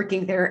people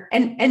working there,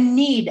 and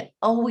need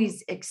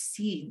always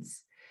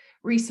exceeds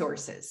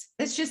resources.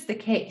 That's just the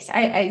case.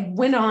 I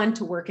went on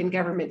to work in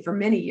government for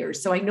many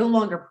years, so I no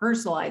longer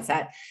personalize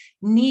that.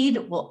 Need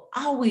will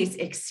always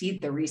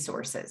exceed the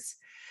resources.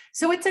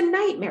 So it's a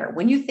nightmare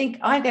when you think,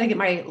 oh, I've got to get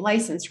my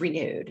license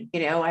renewed.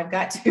 I've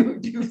got to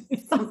do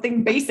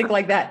something basic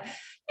like that.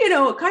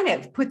 It kind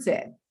of puts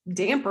a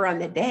damper on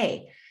the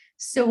day.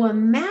 So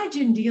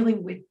imagine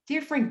dealing with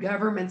different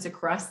governments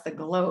across the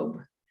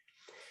globe.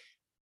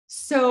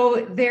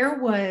 So there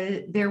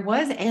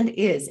was and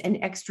is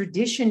an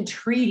extradition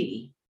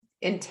treaty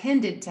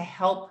intended to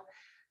help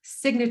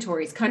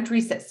signatories,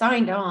 countries that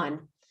signed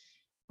on,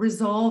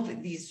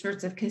 resolve these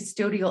sorts of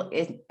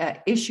custodial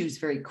issues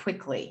very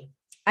quickly.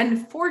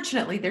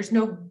 Unfortunately, there's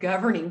no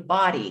governing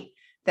body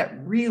that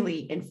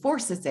really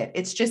enforces it.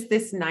 It's just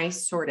this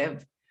nice sort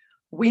of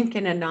wink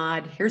and a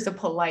nod. Here's a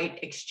polite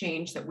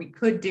exchange that we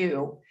could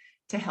do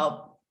to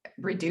help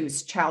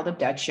reduce child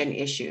abduction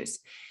issues.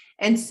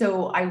 And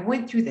so I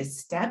went through the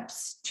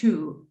steps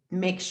to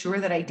make sure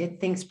that I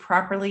did things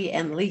properly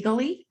and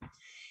legally.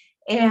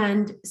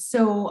 And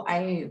so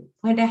I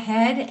went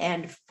ahead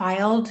and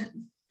filed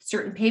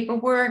certain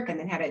paperwork and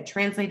then had it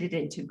translated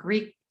into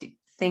Greek.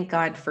 Thank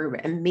God for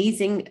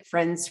amazing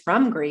friends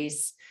from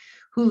Greece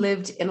who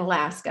lived in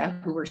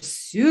Alaska, who were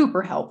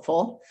super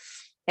helpful.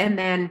 And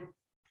then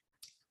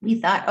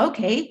we thought,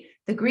 okay,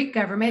 the Greek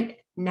government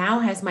now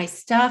has my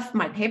stuff,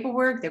 my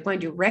paperwork. They're going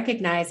to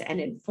recognize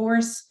and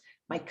enforce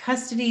my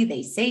custody.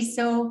 They say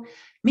so.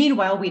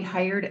 Meanwhile, we'd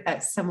hired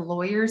some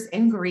lawyers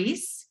in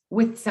Greece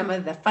with some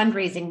of the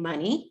fundraising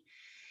money.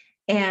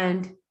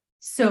 And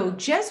so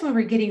just when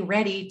we're getting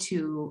ready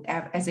to,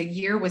 as a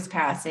year was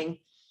passing,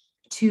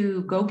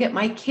 to go get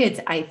my kids,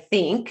 I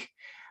think,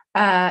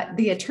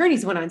 the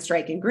attorneys went on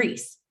strike in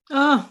Greece.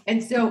 Oh.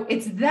 And so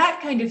it's that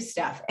kind of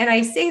stuff. And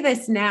I say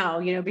this now,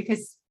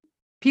 because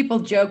people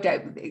joked,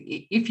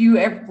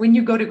 when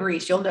you go to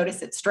Greece, you'll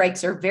notice that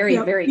strikes are very,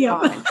 very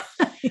common.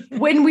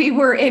 When we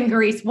were in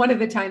Greece, one of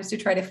the times to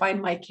try to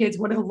find my kids,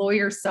 one of the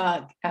lawyers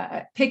saw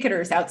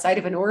picketers outside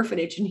of an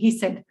orphanage, and he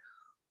said,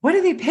 "What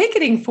are they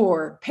picketing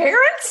for?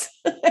 Parents?"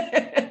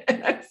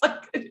 And I was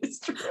like, "It's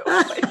true."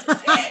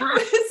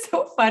 It's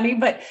so funny,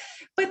 but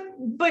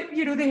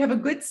they have a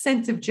good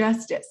sense of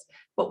justice.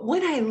 But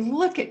when I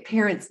look at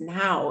parents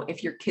now,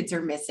 if your kids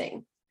are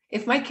missing,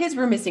 if my kids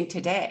were missing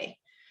today,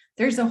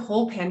 there's a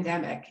whole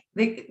pandemic.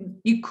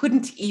 You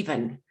couldn't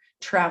even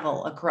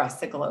travel across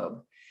the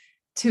globe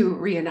to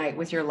reunite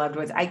with your loved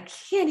ones. I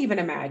can't even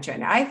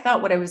imagine. I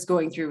thought what I was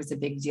going through was a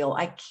big deal.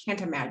 I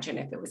can't imagine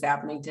if it was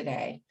happening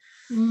today.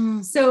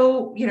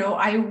 So,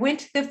 I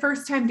went the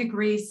first time to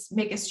Greece,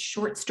 make a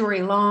short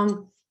story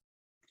long.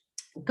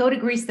 go to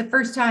Greece the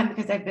first time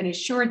because I've been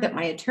assured that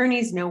my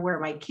attorneys know where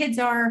my kids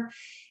are,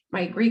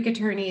 my Greek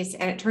attorneys,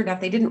 and it turned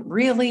out they didn't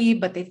really,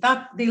 but they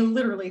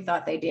literally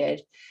thought they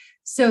did.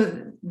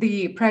 So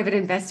the private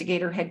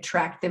investigator had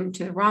tracked them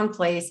to the wrong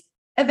place.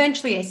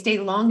 Eventually, I stayed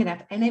long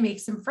enough and I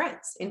made some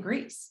friends in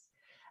Greece.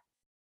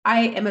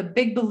 I am a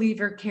big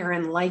believer,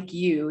 Karen, like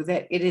you,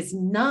 that it is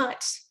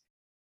not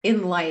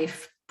in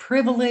life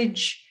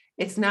privilege.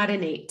 It's not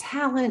innate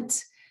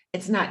talent.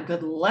 It's not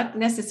good luck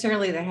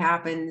necessarily that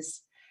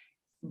happens,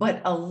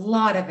 but a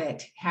lot of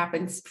it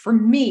happens. For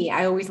me,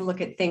 I always look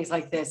at things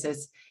like this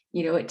as,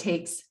 it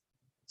takes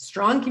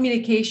strong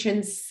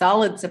communication,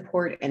 solid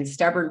support, and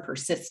stubborn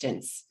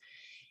persistence.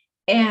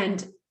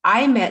 And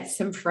I met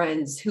some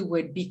friends who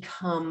would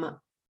become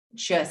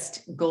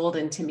just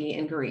golden to me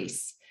in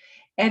Greece.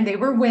 And they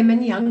were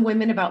women, young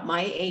women about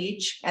my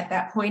age. At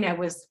that point, I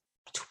was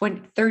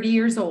 30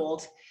 years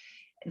old.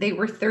 They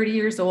were 30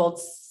 years old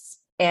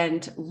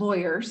and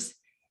lawyers,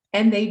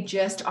 and they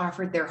just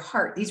offered their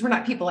heart. These were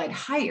not people I'd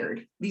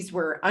hired. These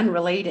were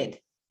unrelated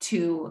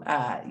to,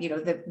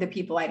 the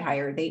people I'd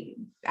hired.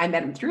 I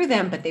met them through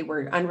them, but they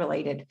were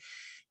unrelated.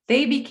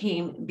 They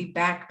became the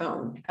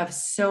backbone of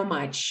so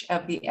much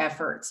of the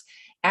efforts,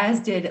 as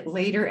did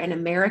later an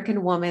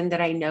American woman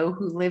that I know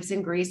who lives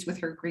in Greece with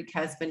her Greek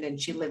husband, and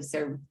she lives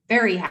there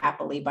very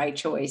happily by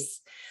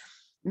choice,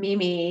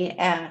 Mimi.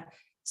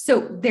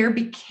 So there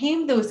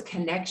became those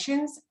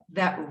connections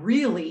that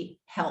really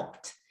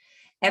helped.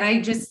 And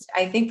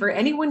I think for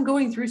anyone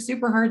going through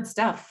super hard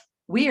stuff,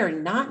 we are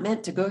not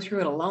meant to go through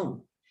it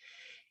alone.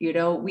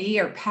 We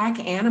are pack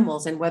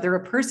animals, and whether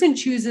a person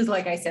chooses,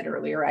 like I said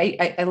earlier,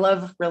 I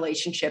love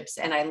relationships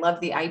and I love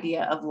the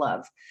idea of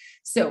love.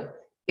 So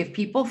if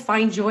people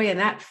find joy in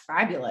that,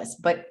 fabulous.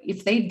 But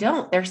if they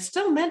don't, they're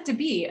still meant to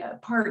be a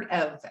part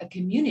of a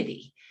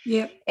community.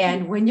 Yeah.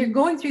 And when you're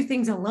going through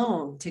things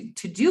alone,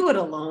 to do it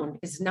alone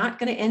is not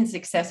going to end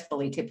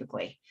successfully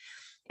typically.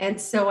 And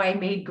so I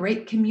made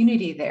great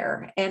community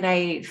there, and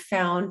I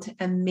found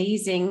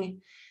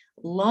amazing,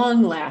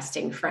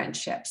 long-lasting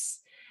friendships.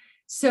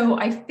 So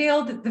I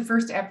failed the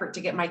first effort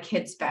to get my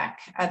kids back.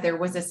 There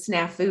was a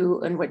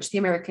snafu in which the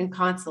American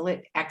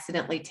consulate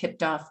accidentally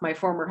tipped off my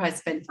former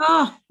husband.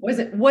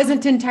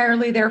 Wasn't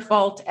entirely their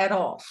fault at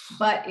all,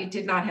 but it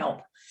did not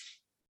help.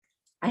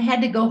 I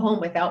had to go home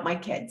without my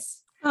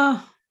kids.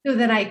 So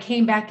then I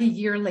came back a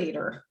year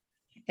later.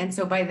 And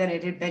so by then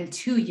it had been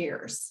 2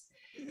 years.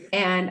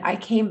 And I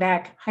came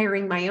back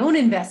hiring my own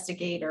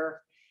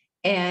investigator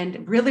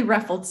and really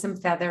ruffled some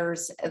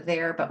feathers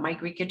there. But my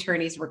Greek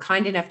attorneys were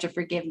kind enough to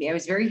forgive me. I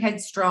was very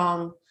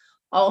headstrong,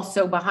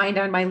 also behind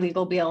on my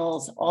legal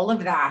bills, all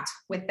of that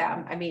with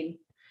them.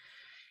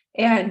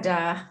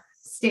 And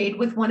stayed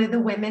with one of the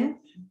women.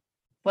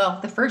 Well,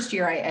 the first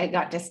year I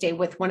got to stay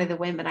with one of the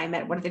women. I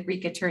met one of the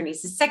Greek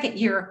attorneys. The second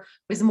year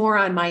was more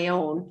on my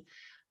own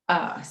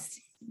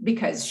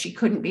because she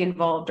couldn't be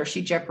involved or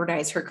she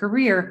jeopardized her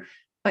career.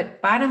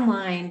 But bottom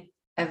line,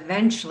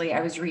 eventually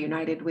I was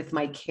reunited with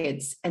my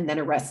kids and then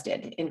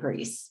arrested in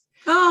Greece.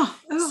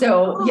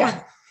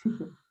 Yeah.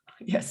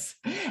 Yes.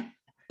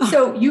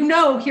 So,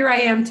 here I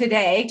am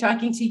today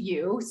talking to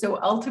you. So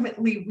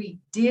ultimately we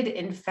did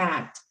in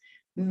fact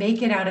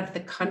make it out of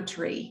the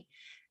country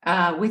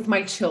with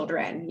my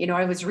children.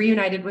 I was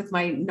reunited with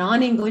my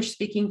non-English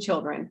speaking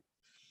children,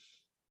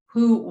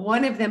 who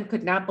one of them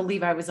could not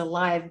believe I was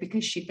alive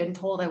because she'd been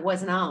told I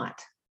was not.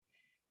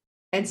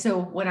 And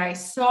so when I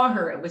saw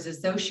her, it was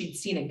as though she'd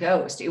seen a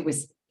ghost. It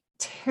was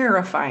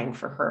terrifying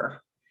for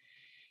her.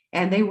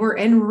 And they were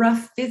in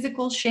rough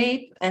physical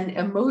shape and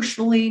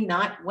emotionally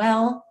not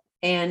well.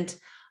 And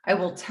I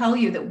will tell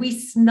you that we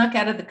snuck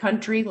out of the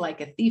country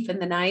like a thief in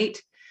the night.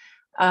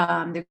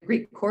 The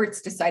Greek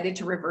courts decided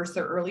to reverse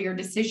their earlier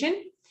decision.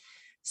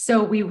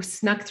 So we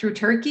snuck through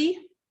Turkey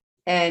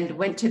and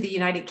went to the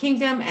United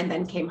Kingdom and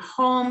then came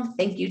home.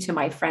 Thank you to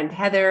my friend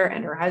Heather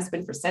and her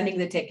husband for sending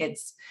the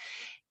tickets.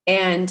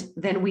 And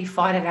then we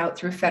fought it out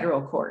through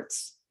federal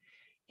courts.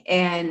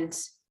 And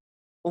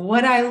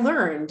what I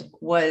learned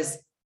was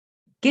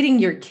getting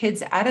your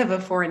kids out of a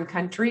foreign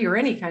country or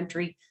any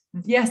country.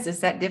 Yes, is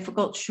that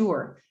difficult?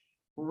 Sure.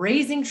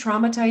 Raising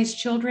traumatized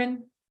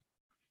children,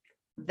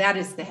 that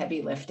is the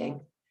heavy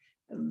lifting.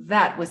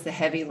 That was the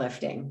heavy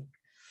lifting.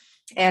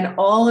 And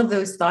all of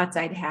those thoughts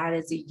I'd had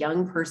as a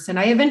young person,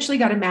 I eventually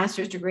got a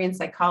master's degree in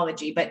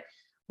psychology, but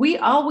we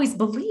always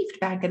believed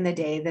back in the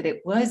day that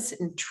it was,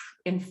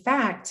 in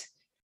fact,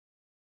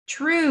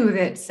 true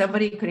that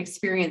somebody could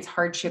experience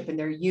hardship in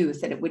their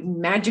youth and it would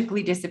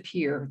magically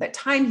disappear, that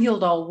time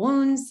healed all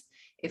wounds.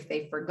 If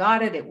they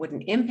forgot it, it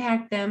wouldn't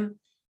impact them.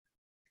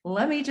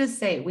 Let me just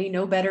say, we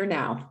know better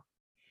now.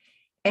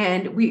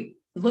 And we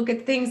look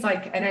at things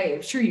like, and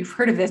I'm sure you've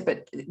heard of this,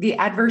 but the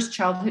adverse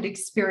childhood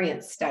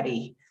experience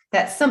study.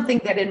 That's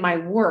something that in my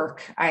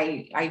work,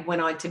 I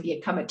went on to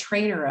become a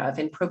trainer of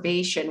in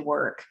probation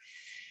work.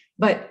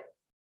 But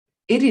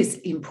it is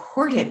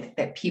important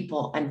that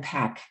people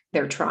unpack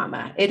their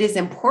trauma. It is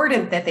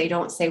important that they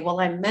don't say, well,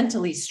 I'm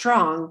mentally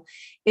strong.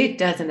 It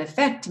doesn't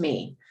affect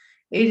me.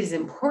 It is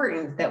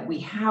important that we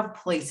have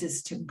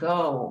places to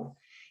go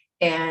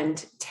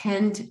and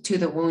tend to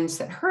the wounds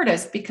that hurt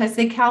us because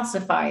they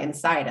calcify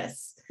inside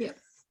us. Yep.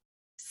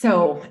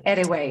 So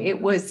anyway, it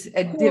was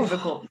a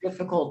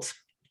difficult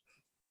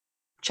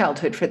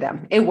childhood for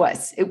them. It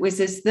was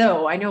as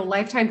though, I know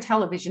Lifetime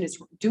Television is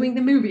doing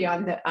the movie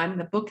on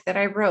the book that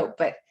I wrote,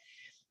 but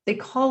they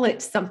call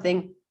it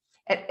something.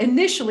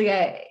 Initially,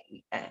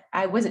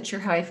 I wasn't sure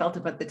how I felt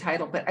about the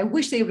title, but I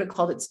wish they would have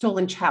called it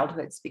Stolen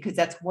Childhoods, because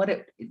that's what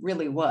it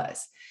really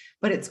was.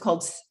 But it's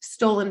called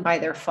Stolen by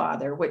Their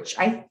Father, which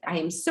I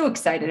am so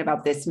excited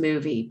about this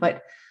movie.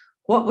 But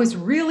what was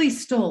really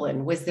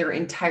stolen was their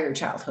entire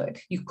childhood.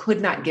 You could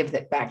not give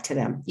that back to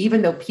them,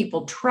 even though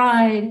people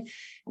tried.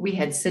 We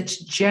had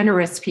such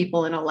generous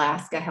people in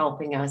Alaska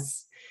helping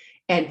us,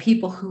 and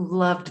people who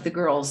loved the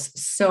girls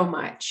so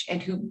much,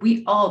 and who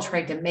we all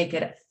tried to make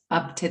it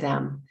up to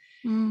them.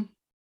 Mm.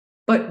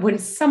 But when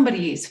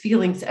somebody's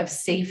feelings of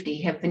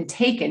safety have been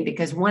taken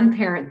because one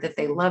parent that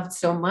they loved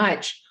so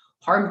much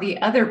harmed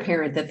the other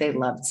parent that they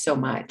loved so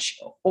much,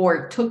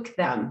 or took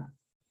them,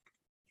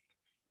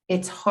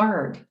 it's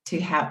hard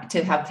to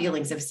have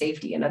feelings of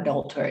safety in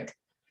adulthood.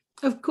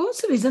 Of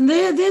course it is. And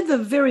they're the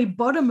very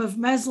bottom of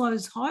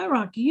Maslow's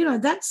hierarchy. You know,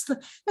 that's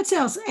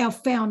our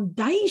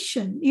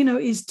foundation, you know,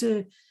 is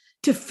to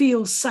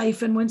feel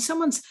safe. And when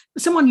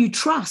someone you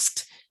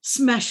trust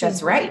smashes,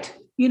 that's right.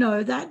 You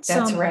know, that's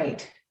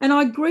right. And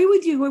I agree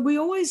with you. We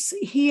always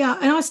hear,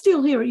 and I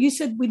still hear it. You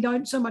said we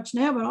don't so much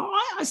now, but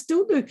I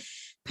still do.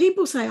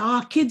 People say,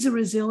 kids are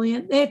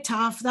resilient. They're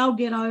tough. They'll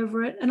get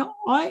over it. And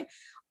I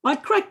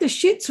crack the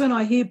shits when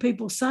I hear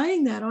people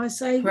saying that. I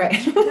say, right.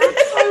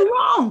 That's so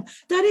wrong.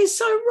 That is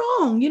so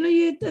wrong. You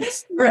know,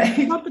 that's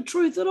right. not the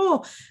truth at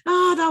all.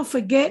 They'll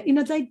forget. You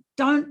know, they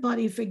don't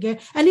bloody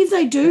forget. And if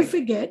they do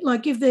forget,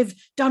 like if they've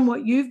done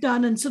what you've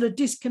done and sort of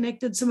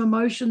disconnected some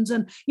emotions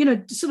and, you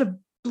know, sort of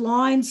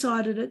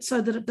blindsided it so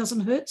that it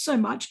doesn't hurt so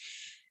much,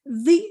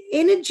 the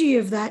energy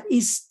of that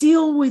is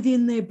still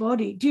within their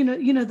body. Do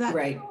you know that?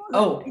 Right.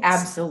 Oh,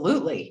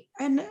 absolutely.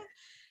 And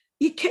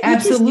you can't,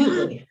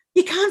 absolutely.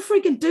 You can't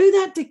freaking do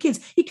that to kids.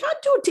 You can't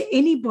do it to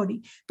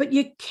anybody, but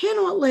you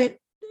cannot let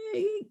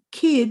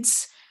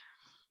kids.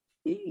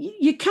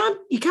 You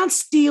can't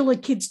steal a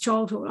kid's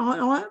childhood.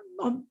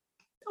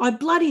 I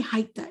bloody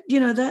hate that.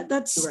 You know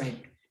that's right.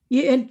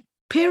 Yeah, and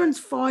parents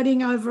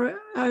fighting over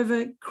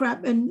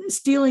crap and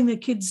stealing the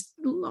kids.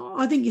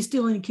 I think you're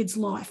stealing a kid's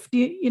life.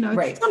 You know,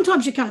 right.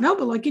 Sometimes you can't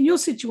help it. Like in your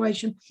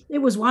situation, it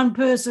was one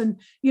person,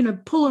 you know,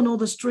 pulling all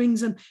the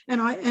strings, and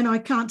I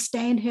can't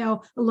stand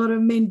how a lot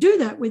of men do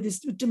that with this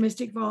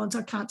domestic violence.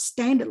 I can't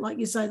stand it. Like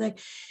you say,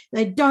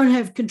 they don't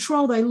have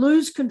control. They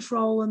lose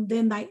control, and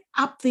then they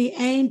up the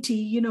ante.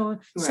 You know,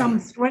 right. Some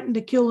threaten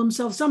to kill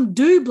themselves. Some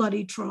do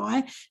bloody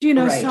try. You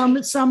know,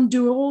 right. Some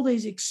do all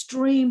these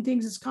extreme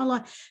things. It's kind of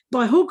like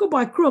by hook or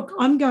by crook,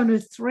 I'm going to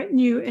threaten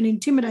you and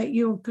intimidate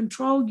you and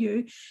control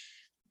you.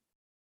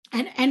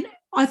 And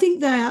I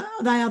think they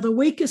are the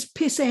weakest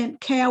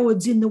pissant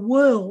cowards in the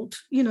world,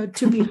 you know,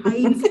 to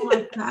behave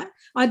like that.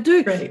 I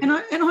do, right. and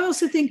I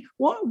also think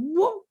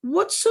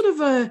what sort of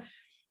a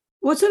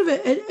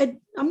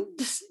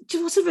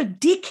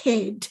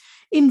dickhead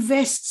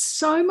invests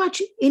so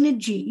much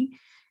energy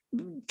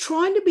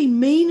trying to be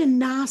mean and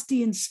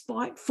nasty and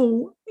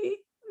spiteful.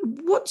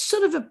 What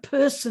sort of a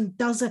person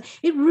does it?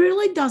 It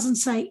really doesn't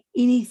say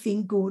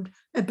anything good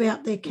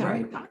about their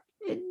character.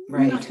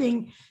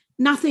 Right.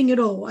 Nothing at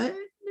all.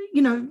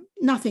 You know,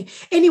 nothing.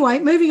 Anyway,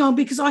 moving on,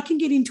 because I can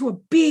get into a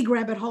big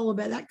rabbit hole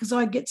about that, because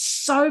I get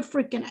so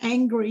freaking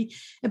angry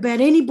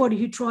about anybody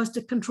who tries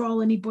to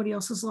control anybody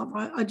else's life.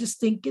 I just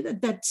think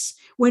that's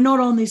we're not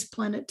on this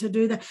planet to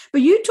do that.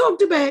 But you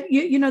talked about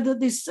you know that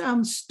this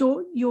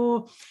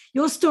your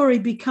story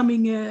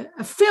becoming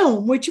a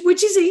film, which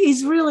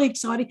is really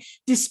exciting,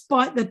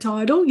 despite the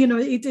title. You know,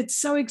 it's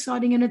so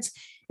exciting, and it's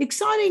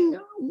exciting.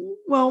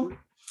 Well,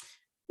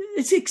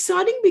 it's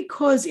exciting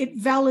because it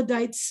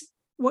validates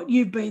what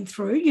you've been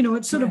through. You know,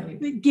 it sort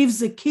of it gives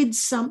the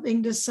kids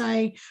something to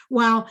say,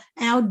 wow,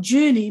 our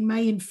journey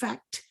may in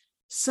fact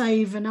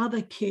save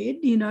another kid,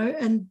 you know,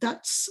 and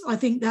I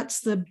think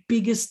that's the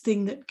biggest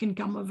thing that can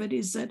come of it,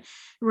 is that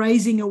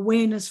raising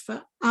awareness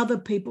for other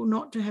people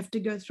not to have to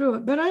go through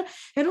it. But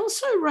it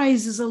also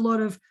raises a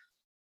lot of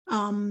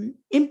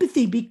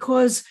empathy,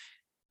 because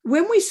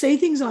when we see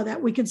things like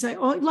that, we can say,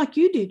 oh, like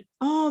you did,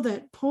 oh,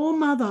 that poor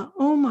mother,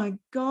 oh my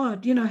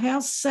God, you know, how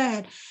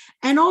sad.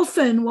 And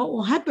often what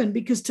will happen,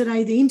 because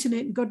today the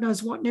internet and God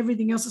knows what and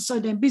everything else is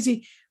so damn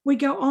busy, we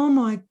go, oh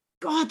my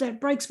God,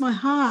 that breaks my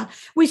heart.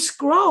 We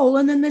scroll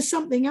and then there's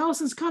something else.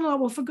 And it's kind of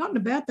like, well, forgotten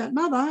about that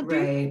mother.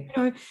 Right.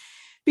 You know,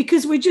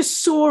 because we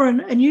just saw a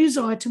news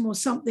item or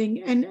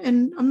something.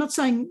 And I'm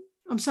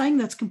saying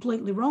that's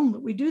completely wrong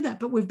that we do that,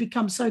 but we've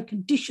become so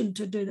conditioned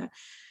to do that.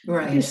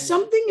 Right. There's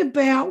something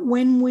about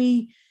when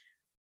we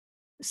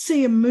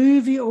see a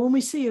movie or when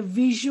we see a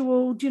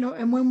visual, you know,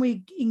 and when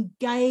we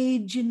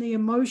engage in the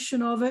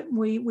emotion of it,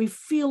 we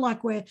feel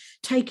like we're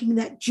taking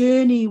that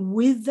journey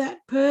with that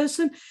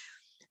person.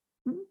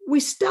 We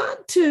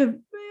start to,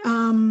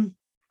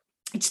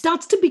 it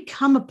starts to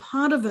become a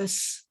part of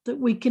us that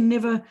we can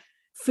never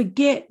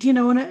forget,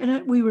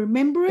 we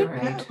remember it.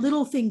 Right.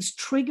 Little things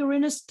trigger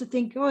in us to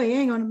think, oh,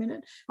 hang on a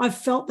minute, I've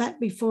felt that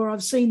before,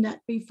 I've seen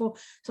that before.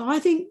 So I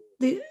think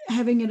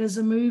having it as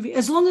a movie,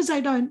 as long as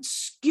they don't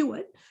skew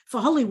it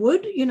for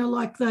Hollywood,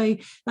 like they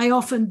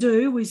often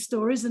do with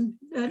stories, and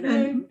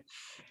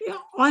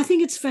I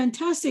think it's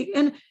fantastic.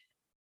 And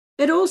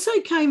it also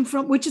came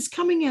from, which is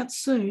coming out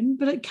soon,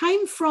 but it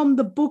came from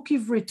the book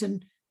you've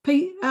written,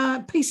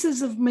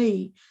 Pieces of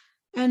Me.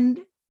 And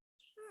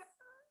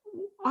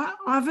I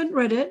haven't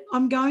read it.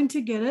 I'm going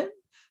to get it.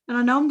 And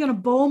I know I'm going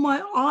to bawl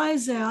my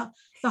eyes out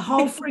the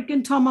whole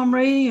freaking time I'm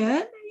reading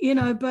it,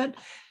 but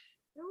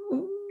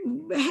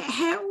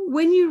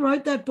when you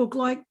wrote that book,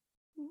 like,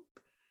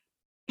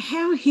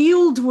 how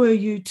healed were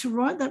you to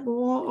write that book,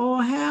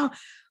 or how,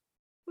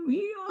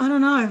 I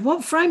don't know,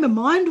 what frame of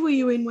mind were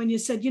you in when you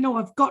said,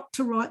 I've got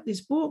to write this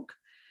book?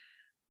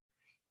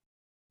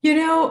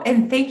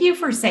 And thank you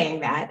for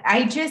saying that.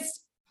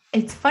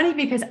 It's funny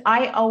because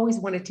I always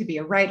wanted to be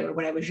a writer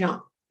when I was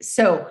young.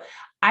 So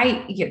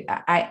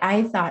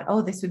I thought,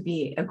 oh, this would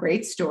be a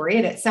great story.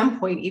 And at some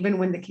point, even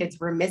when the kids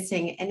were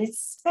missing, and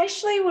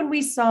especially when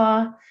we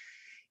saw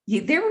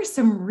there was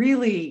some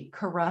really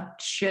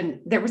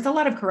corruption, there was a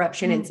lot of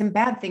corruption and some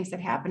bad things that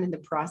happened in the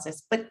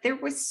process, but there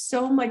was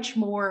so much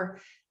more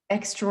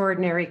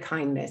extraordinary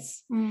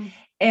kindness.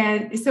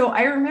 And so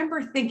I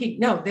remember thinking,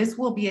 no, this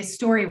will be a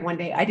story one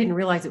day. I didn't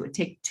realize it would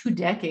take 2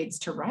 decades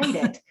to write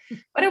it,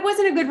 but I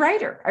wasn't a good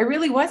writer. I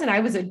really wasn't.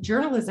 I was a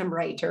journalism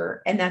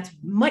writer, and that's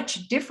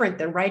much different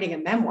than writing a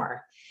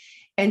memoir.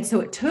 And so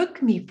it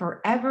took me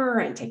forever,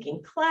 and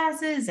taking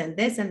classes and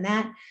this and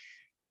that,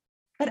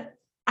 but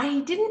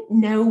I didn't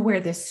know where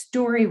the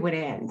story would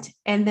end.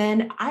 And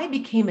then I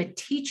became a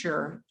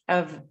teacher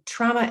of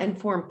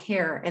trauma-informed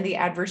care and the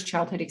adverse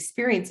childhood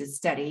experiences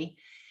study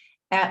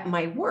at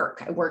my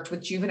work. I worked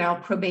with juvenile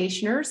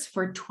probationers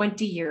for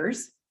 20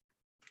 years.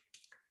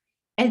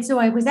 And so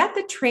I was at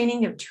the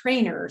training of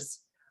trainers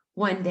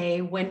one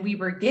day when we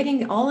were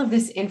getting all of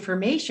this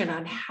information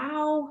on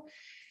how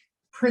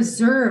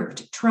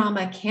preserved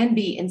trauma can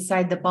be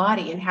inside the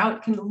body and how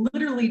it can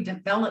literally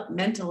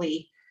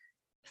developmentally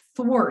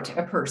thwart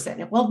a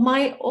person. Well,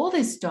 my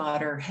oldest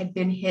daughter had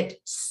been hit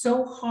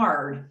so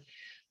hard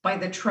by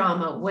the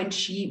trauma when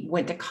she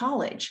went to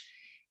college.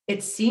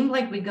 It seemed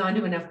like we'd gone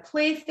to enough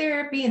play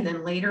therapy and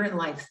then later in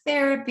life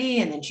therapy.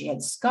 And then she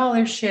had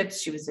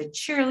scholarships. She was a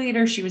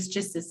cheerleader. She was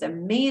just this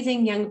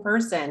amazing young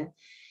person.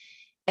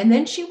 And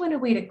then she went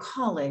away to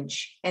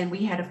college and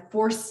we had a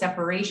forced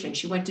separation.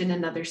 She went in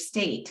another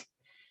state.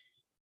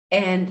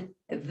 And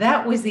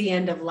that was the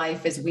end of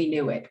life as we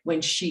knew it.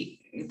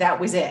 That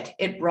was it.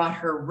 It brought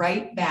her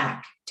right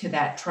back to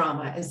that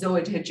trauma as though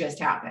it had just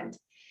happened.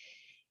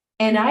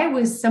 And I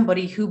was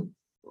somebody who,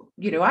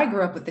 I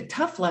grew up with the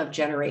tough love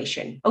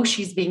generation. Oh,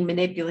 she's being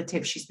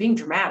manipulative. She's being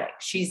dramatic.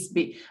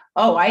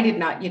 I did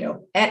not,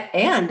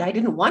 and I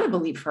didn't want to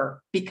believe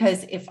her,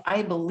 because if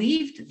I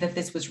believed that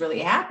this was really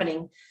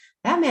happening,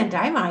 that meant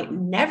I might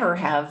never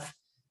have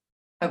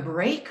a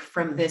break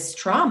from this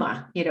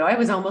trauma. I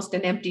was almost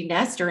an empty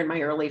nester in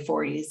my early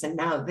 40s, and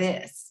now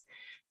this.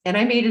 And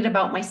I made it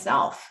about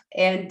myself.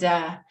 And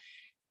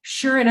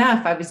sure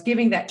enough, I was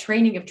giving that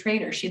training of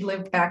trainers. She'd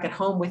lived back at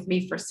home with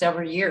me for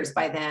several years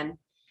by then.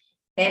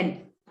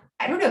 And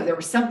I don't know, there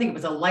was something, it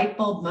was a light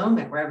bulb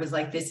moment where I was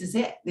like, this is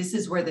it. This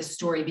is where the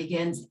story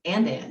begins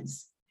and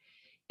ends.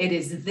 It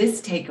is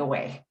this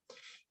takeaway,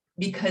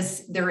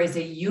 because there is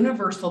a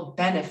universal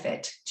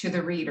benefit to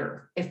the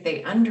reader if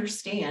they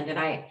understand.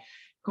 And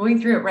going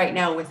through it right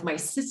now with my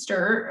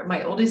sister,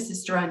 my oldest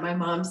sister on my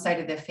mom's side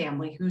of the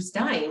family, who's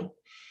dying.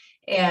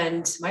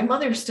 And my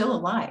mother's still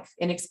alive,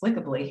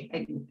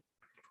 inexplicably.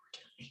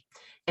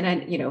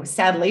 And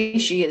sadly,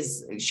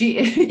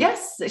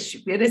 yes,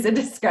 it is a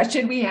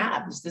discussion we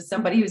have. This is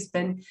somebody who's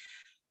been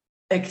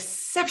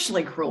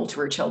exceptionally cruel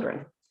to her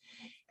children.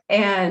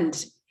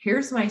 And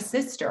here's my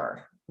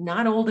sister,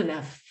 not old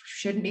enough,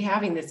 shouldn't be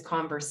having this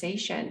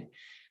conversation,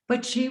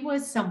 but she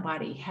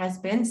has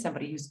been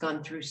somebody who's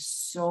gone through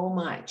so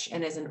much.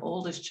 And as an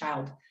oldest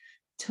child,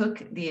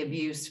 took the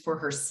abuse for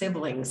her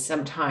siblings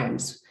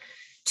sometimes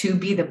to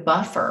be the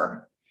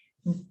buffer,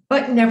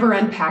 but never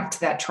unpacked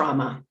that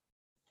trauma.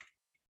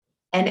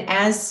 And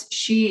as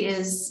she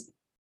is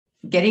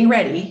getting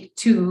ready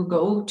to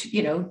go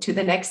to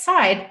the next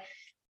side,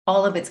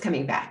 all of it's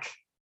coming back.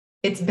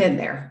 It's been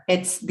there.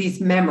 It's these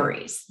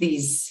memories,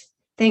 these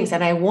things.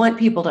 And I want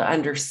people to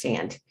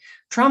understand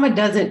trauma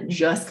doesn't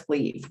just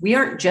leave. We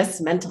aren't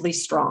just mentally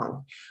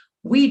strong.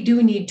 We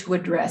do need to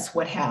address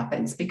what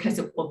happens, because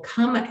it will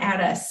come at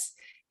us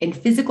in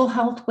physical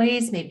health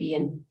ways, maybe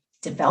in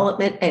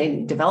development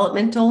and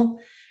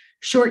developmental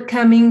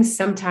shortcomings,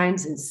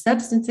 sometimes in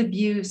substance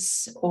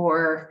abuse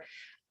or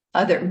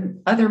other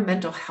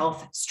mental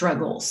health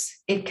struggles.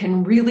 It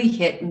can really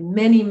hit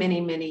many,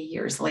 many, many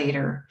years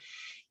later,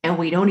 and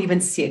we don't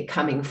even see it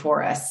coming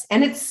for us.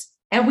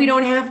 And we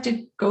don't have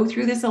to go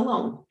through this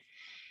alone.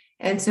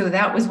 And so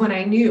that was when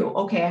I knew,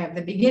 okay, I have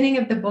the beginning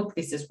of the book.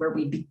 This is where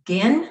we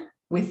begin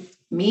with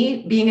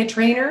me being a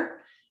trainer.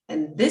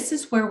 And this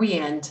is where we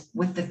end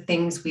with the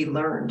things we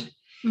learned.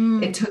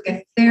 Mm. It took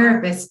a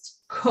therapist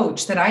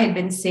coach that I had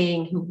been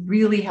seeing who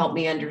really helped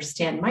me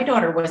understand my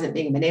daughter wasn't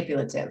being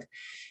manipulative.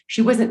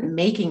 She wasn't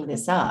making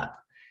this up.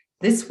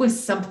 This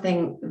was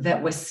something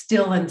that was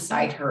still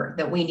inside her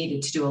that we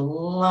needed to do a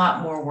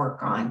lot more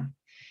work on.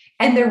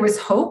 And there was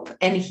hope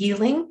and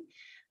healing,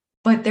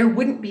 but there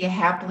wouldn't be a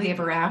happily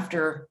ever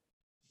after.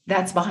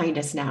 That's behind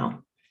us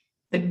now.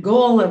 The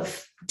goal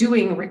of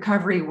doing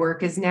recovery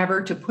work is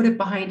never to put it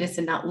behind us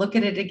and not look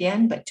at it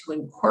again, but to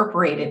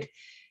incorporate it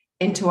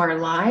into our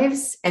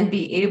lives and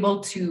be able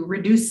to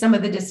reduce some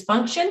of the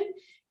dysfunction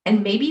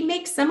and maybe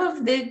make some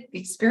of the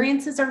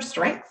experiences our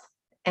strength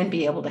and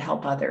be able to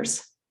help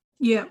others.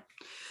 Yeah.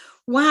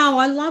 Wow.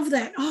 I love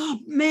that. Oh,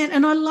 man.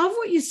 And I love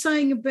what you're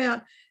saying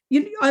about,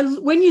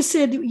 when you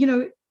said,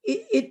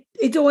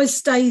 it always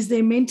stays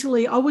there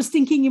mentally. I was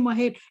thinking in my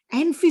head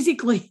and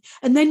physically.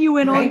 And then you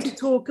went on to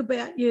talk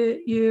about your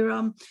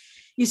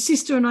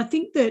sister. And I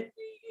think that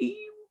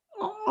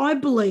I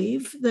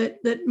believe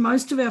that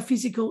most of our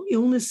physical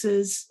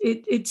illnesses,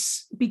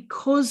 it's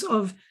because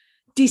of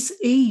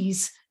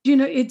dis-ease.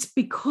 It's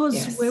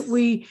because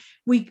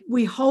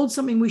we hold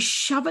something, we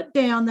shove it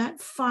down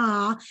that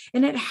far,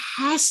 and it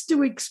has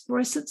to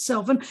express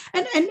itself.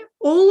 And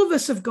all of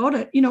us have got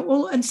it,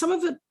 and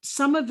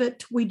some of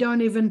it we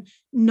don't even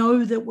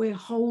know that we're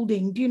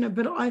holding,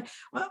 but I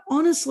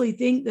honestly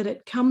think that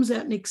it comes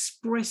out and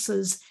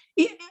expresses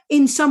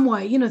in some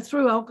way,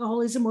 through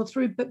alcoholism or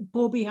through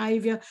poor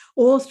behavior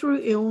or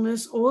through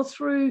illness or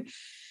through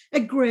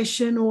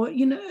aggression or,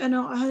 and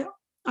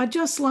I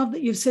just love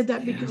that you've said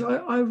that, because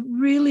I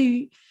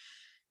really,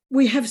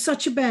 we have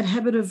such a bad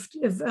habit of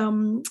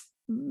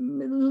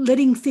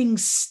letting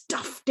things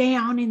stuff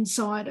down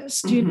inside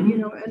us,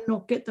 and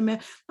not get them out.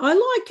 I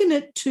liken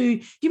it to,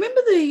 do you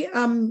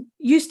remember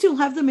you still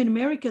have them in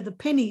America, the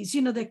pennies,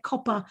 they're the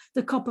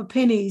copper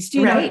pennies, do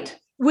you know?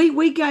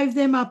 We gave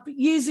them up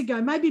years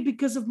ago, maybe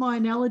because of my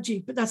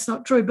analogy, but that's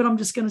not true, but I'm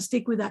just going to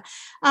stick with that.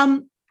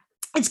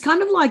 It's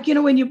kind of like,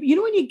 when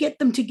you get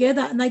them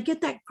together and they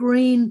get that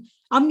green,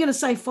 I'm going to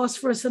say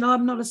phosphorus, and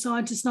I'm not a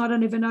scientist and I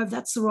don't even know if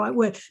that's the right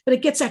word, but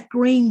it gets that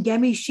green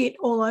gammy shit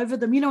all over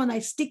them, and they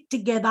stick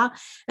together,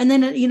 and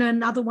then,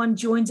 another one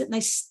joins it and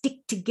they stick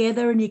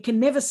together, and you can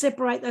never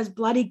separate those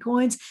bloody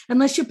coins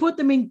unless you put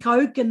them in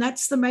Coke, and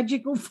that's the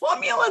magical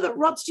formula that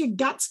rots your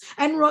guts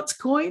and rots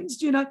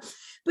coins,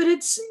 But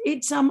it's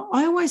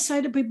I always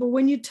say to people,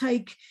 when you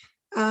take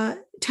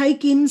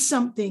in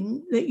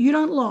something that you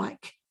don't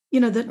like,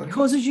 that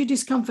causes you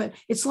discomfort,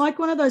 it's like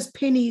one of those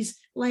pennies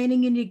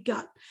landing in your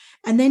gut.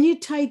 And then you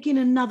take in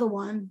another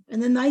one,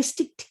 and then they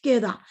stick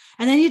together.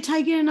 And then you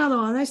take in another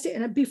one,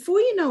 and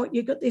before you know it,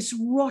 you've got this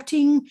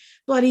rotting,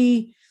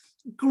 bloody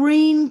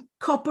green,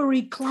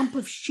 coppery clump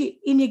of shit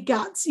in your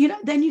guts.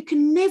 Then you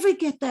can never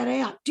get that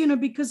out,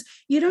 because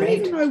you don't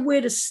even know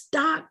where to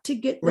start to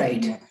get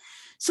that out.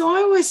 So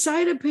I always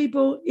say to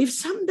people, if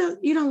something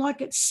you don't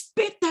like it,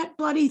 spit that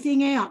bloody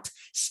thing out.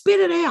 Spit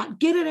it out.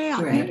 Get it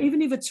out.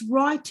 Even if it's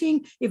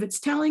writing, if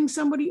it's telling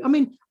somebody. I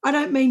mean, I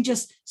don't mean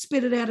just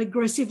spit it out,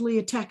 aggressively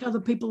attack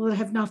other people that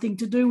have nothing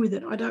to do with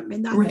it. I don't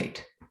mean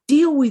that.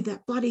 Deal with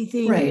that bloody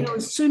thing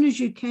as soon as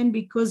you can,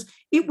 because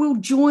it will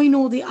join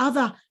all the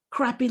other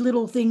crappy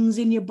little things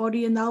in your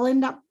body, and they'll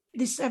end up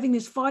having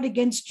this fight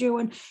against you,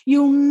 and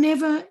you'll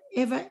never,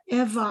 ever,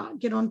 ever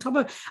get on top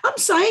of it. I'm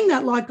saying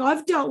that like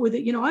I've dealt with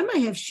it. I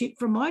may have shit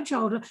from my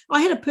childhood.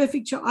 I had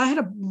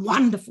a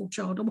wonderful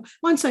childhood. I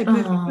won't say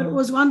perfect, but it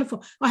was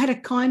wonderful. I had a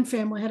kind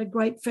family. I had a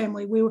great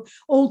family. We were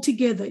all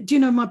together.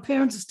 My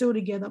parents are still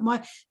together.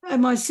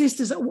 My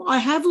sisters, I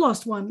have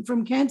lost one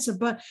from cancer,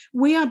 but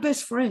we are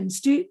best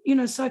friends.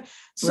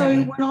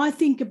 So when I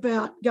think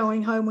about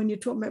going home, when you're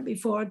talking about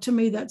before, to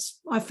me,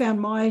 I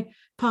found my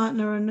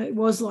partner, and it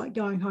was like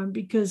going home,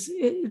 because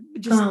it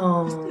just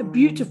a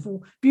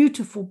beautiful,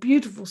 beautiful,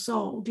 beautiful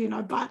soul,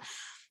 but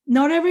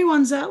not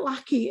everyone's that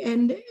lucky.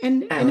 And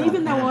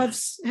even though I've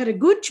had a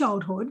good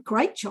childhood,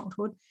 great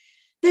childhood,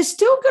 there's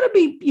still got to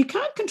be, you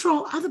can't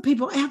control other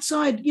people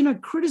outside,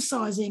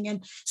 criticizing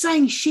and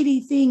saying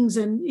shitty things,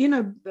 and,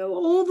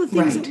 all the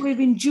things that we've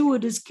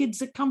endured as kids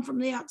that come from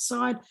the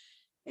outside,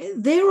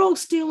 they're all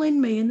still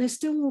in me, and they're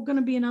still all going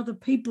to be in other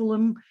people.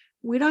 And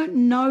we don't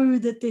know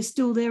that they're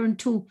still there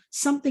until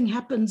something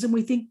happens and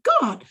we think,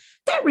 God,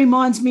 that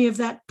reminds me of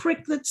that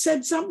prick that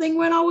said something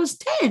when I was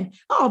 10.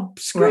 Oh,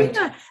 screw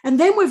that. And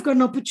then we've got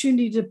an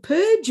opportunity to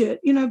purge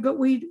it, but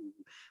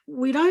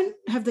we don't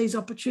have these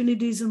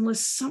opportunities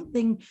unless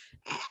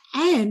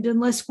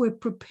we're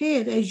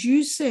prepared, as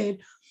you said,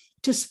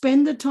 to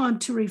spend the time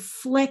to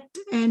reflect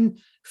and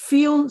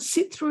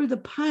sit through the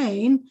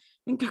pain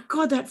and go,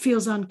 God, that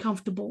feels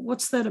uncomfortable.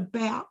 What's that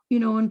about?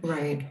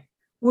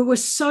 We were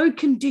so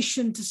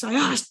conditioned to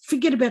say,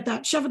 forget about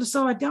that, shove it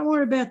aside, don't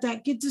worry about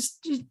that,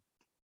 just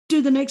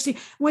do the next thing.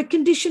 We're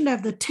conditioned to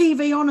have the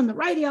TV on and the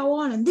radio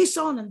on and this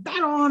on and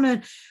that on,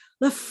 and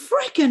the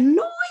freaking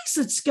noise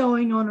that's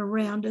going on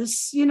around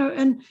us,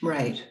 and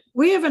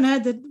we don't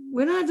have the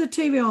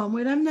TV on.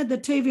 We haven't had the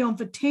TV on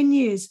for 10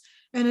 years.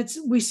 And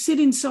we sit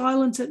in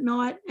silence at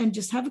night and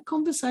just have a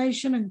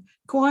conversation and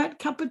quiet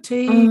cup of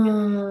tea.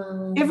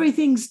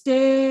 Everything's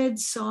dead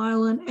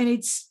silent. And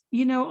it's,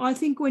 I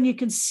think when you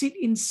can sit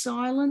in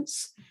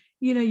silence,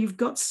 you've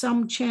got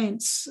some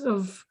chance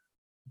of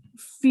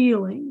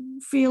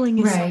feeling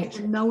yourself, Right.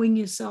 and knowing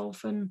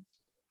yourself. And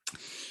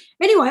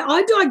anyway,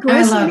 I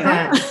digress. I love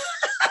that.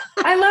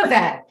 I love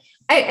that.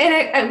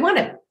 I want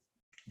to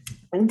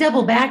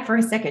double back for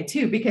a second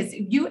too, because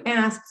you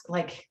asked,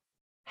 like,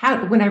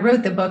 when I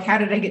wrote the book, how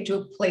did I get to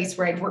a place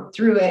where I'd worked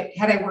through it?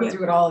 Had I worked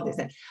through it, all of this?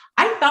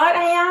 I thought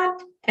I had,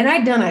 and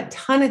I'd done a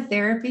ton of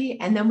therapy.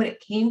 And then when it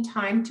came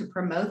time to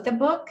promote the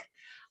book,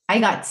 I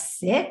got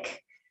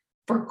sick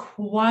for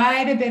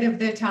quite a bit of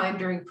the time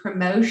during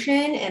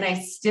promotion, and I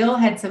still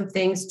had some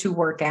things to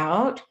work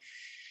out.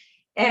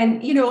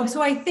 And,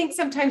 so I think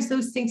sometimes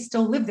those things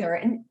still live there.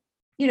 And,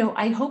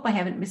 I hope I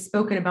haven't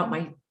misspoken about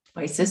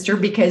my sister,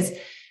 because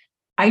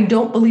I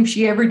don't believe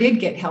she ever did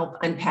get help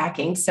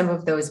unpacking some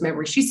of those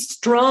memories. She's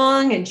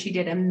strong and she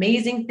did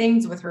amazing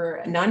things with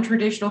her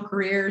non-traditional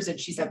careers, and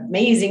she's an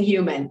amazing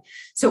human.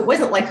 So it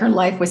wasn't like her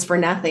life was for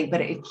nothing, but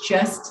it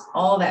just,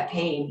 all that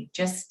pain,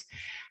 I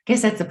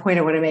guess that's the point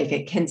I want to make.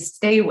 It can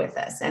stay with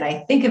us. And I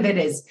think of it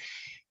as,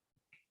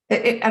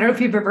 I don't know if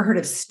you've ever heard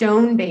of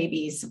stone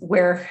babies,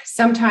 where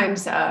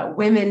sometimes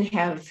women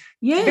have,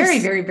 very,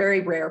 very,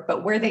 very rare,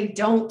 but where they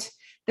don't,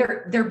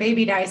 their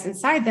baby dies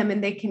inside them,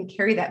 and they can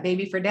carry that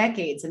baby for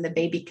decades, and the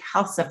baby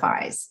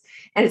calcifies,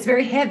 and it's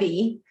very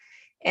heavy,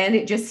 and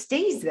it just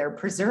stays there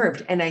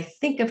preserved. And I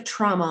think of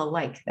trauma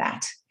like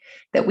that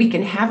we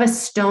can have a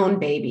stone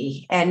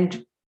baby,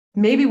 and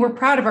maybe we're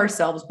proud of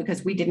ourselves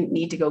because we didn't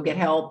need to go get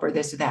help or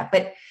this or that,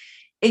 but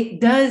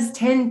it does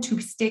tend to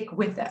stick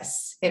with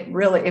us. It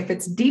really, if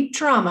it's deep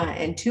trauma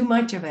and too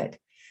much of it,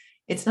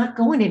 it's not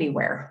going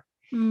anywhere.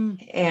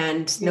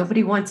 And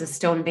nobody wants a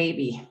stone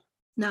baby.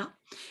 No.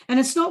 And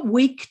it's not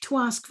weak to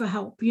ask for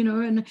help,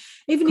 and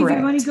even if you've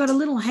only got a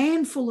little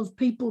handful of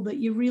people that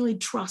you really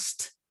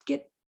trust,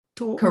 get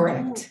talk.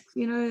 Correct.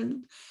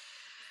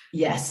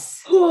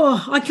 Yes.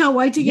 Oh, I can't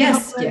wait to get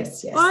hold of that.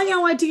 Yes. I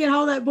can't wait to get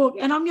hold of that book.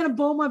 And I'm going to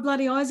bawl my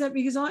bloody eyes out,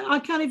 because I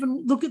can't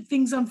even look at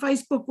things on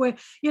Facebook where,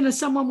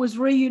 someone was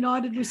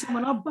reunited with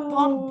someone. I'm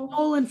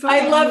bawling for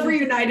I love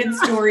reunited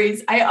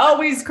stories. I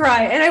always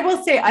cry. And I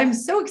will say, I'm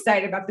so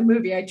excited about the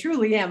movie. I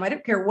truly am. I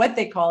don't care what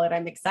they call it.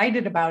 I'm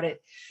excited about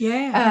it.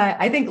 Yeah.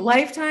 I think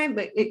Lifetime,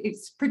 but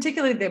it's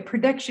particularly the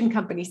production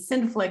company,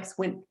 Cineflix,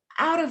 went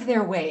out of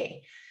their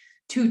way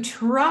to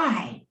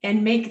try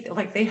and make,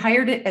 like,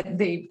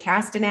 they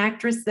cast an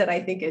actress that I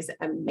think is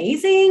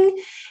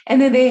amazing.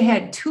 And then they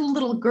had two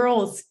little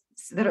girls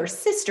that are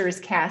sisters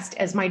cast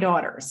as my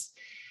daughters.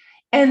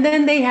 And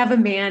then they have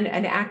an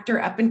actor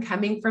up and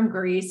coming from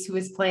Greece, who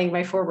is playing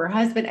my former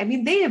husband. I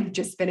mean, they have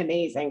just been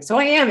amazing. So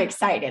I am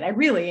excited. I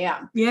really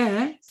am.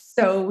 Yeah.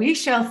 So we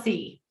shall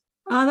see.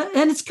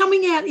 And it's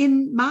coming out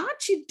in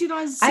March. Did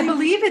I see? I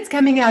believe it's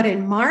coming out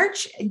in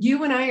March.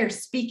 You and I are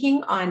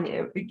speaking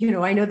on,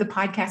 I know the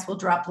podcast will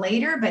drop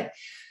later, but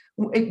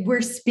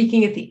we're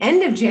speaking at the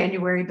end of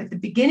January, but the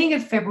beginning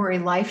of February,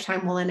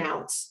 Lifetime will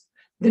announce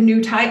the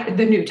new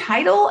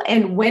title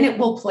and when it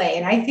will play.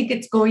 And I think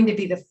it's going to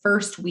be the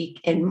first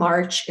week in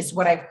March is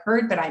what I've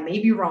heard, but I may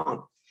be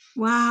wrong.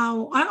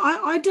 Wow.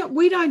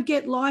 We don't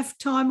get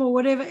Lifetime or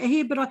whatever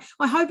here, but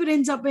I hope it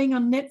ends up being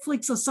on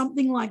Netflix or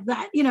something like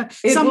that. It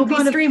will be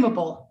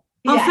streamable.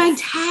 Oh,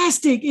 yes.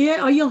 Fantastic.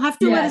 Yeah. You'll have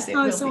to let us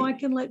know so I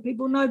can let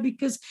people know,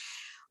 because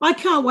I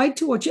can't wait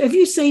to watch it. Have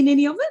you seen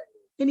any of it?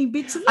 Any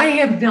bits of it? I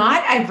have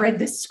not. I've read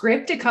the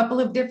script a couple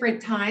of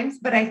different times,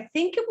 but I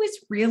think it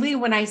was really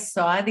when I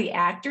saw the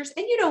actors,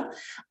 and,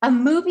 a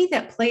movie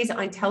that plays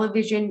on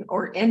television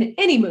or in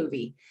any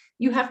movie,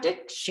 you have to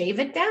shave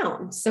it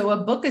down. So a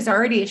book is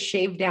already a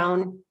shaved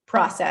down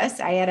process.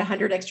 I had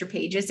 100 extra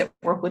pages that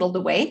were whittled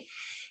away.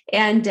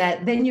 And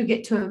then you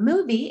get to a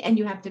movie and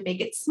you have to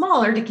make it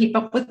smaller to keep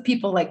up with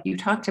people, like you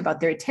talked about,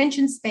 their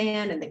attention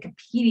span and the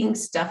competing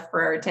stuff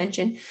for our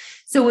attention.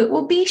 So it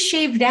will be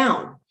shaved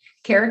down.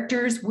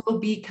 Characters will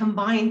be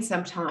combined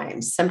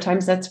sometimes.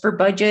 Sometimes that's for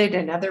budget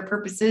and other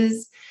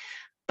purposes.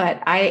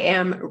 But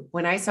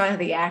when I saw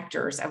the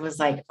actors, I was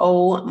like,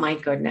 oh my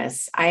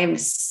goodness, I am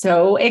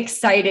so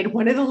excited.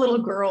 One of the little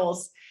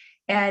girls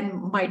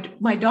and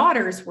my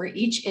daughters were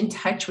each in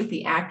touch with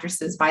the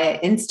actresses via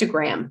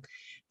Instagram,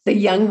 the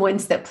young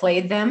ones that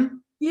played them.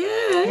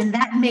 Yeah. And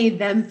that made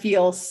them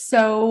feel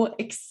so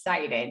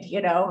excited.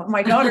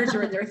 My daughters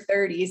are in their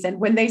 30s. And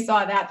when they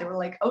saw that, they were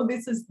like, oh,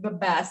 this is the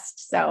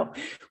best. So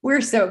we're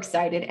so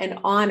excited and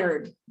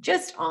honored,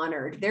 just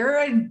honored. There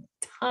are a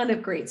ton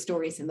of great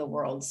stories in the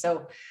world.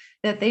 So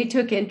that they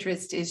took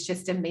interest is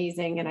just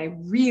amazing. And I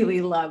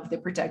really love the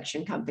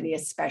production company,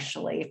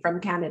 especially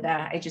from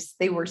Canada.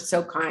 They were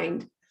so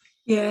kind.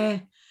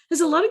 Yeah. There's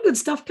a lot of good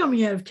stuff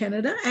coming out of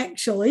Canada,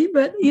 actually,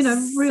 but,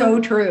 so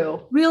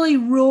true. Really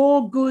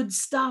raw, good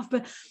stuff.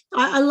 But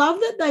I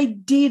love that they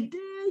did,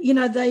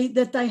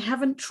 that they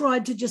haven't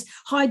tried to just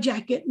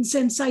hijack it and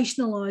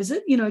sensationalize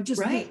it,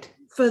 just right.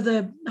 for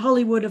the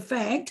Hollywood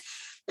effect.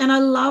 And I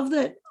love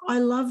that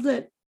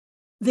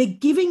they're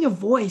giving a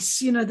voice,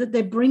 that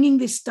they're bringing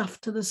this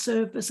stuff to the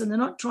surface, and they're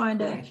not trying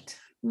to,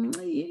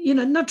 Right.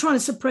 not trying to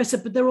suppress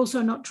it, but they're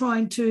also not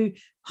trying to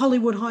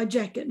Hollywood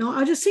hijack it. No,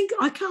 I just think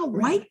I can't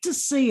wait to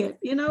see it.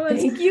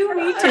 Thank you.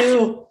 Me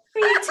too.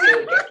 Me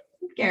too,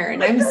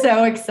 Karen. I'm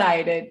so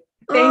excited.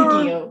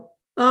 Thank you.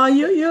 Oh,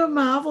 you're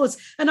marvelous.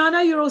 And I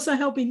know you're also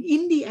helping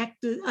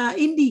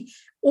indie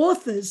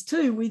authors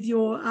too with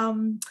your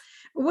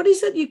what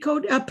is it you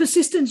called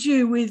Persistence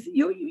U with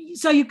your.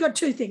 So you've got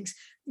two things.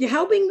 You're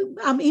helping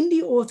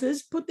indie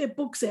authors put their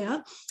books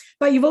out,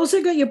 but you've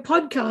also got your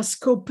podcast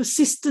called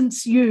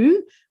Persistence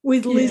U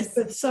with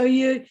Lisbeth. So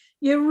you're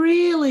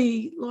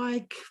really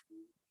like.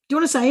 Do you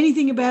want to say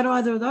anything about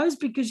either of those?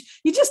 Because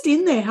you're just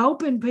in there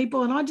helping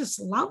people, and I just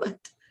love it.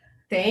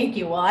 Thank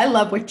you. Well, I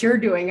love what you're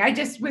doing. I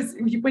just was,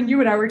 when you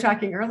and I were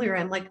talking earlier,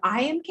 I'm like,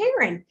 I am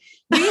Karen.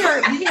 We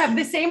have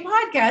the same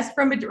podcast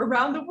from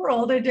around the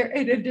world in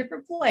a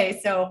different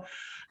place. So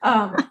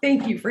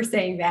thank you for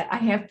saying that. I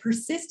have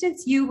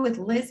Persistence U with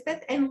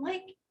Lisbeth. And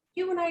like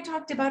you and I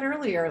talked about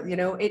earlier,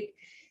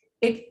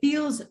 it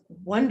feels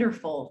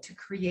wonderful to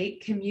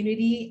create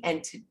community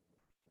and to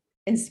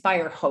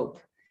inspire hope.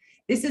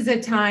 This is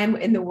a time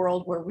in the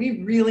world where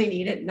we really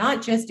need it,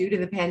 not just due to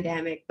the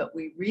pandemic, but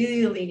we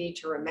really need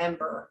to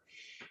remember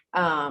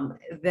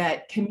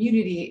that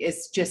community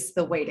is just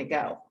the way to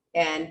go.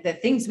 And the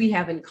things we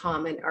have in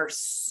common are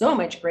so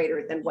much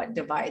greater than what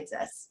divides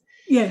us.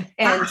 Yeah.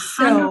 And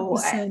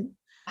 100%.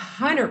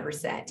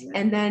 100%.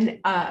 And then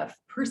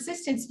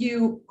Persistence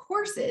U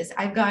courses.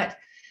 I've got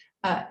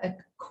a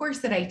course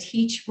that I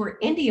teach for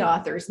indie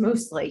authors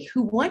mostly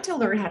who want to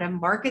learn how to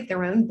market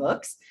their own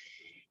books.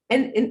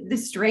 And in the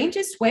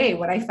strangest way,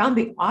 what I found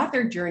the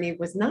author journey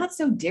was not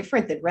so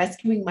different than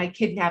rescuing my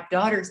kidnapped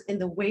daughters in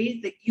the way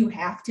that you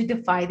have to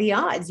defy the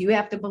odds. You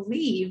have to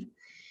believe,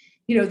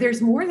 there's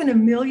more than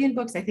 1 million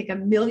books, I think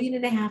 1.5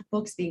 million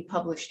books being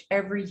published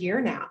every year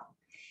now.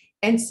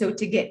 And so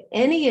to get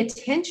any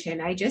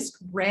attention, I just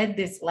read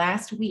this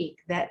last week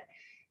that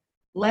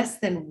less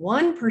than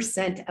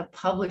 1% of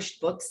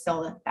published books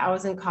sell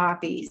 1,000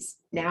 copies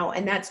now.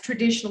 And that's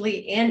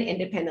traditionally and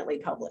independently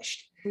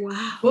published.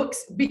 Wow.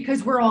 Books,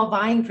 because we're all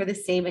vying for the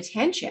same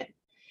attention.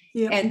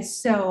 Yep. And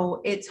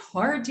so it's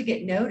hard to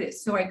get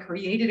noticed. So I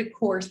created a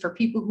course for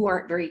people who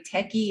aren't very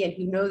techie and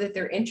who know that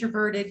they're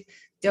introverted,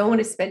 don't want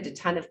to spend a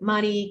ton of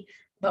money,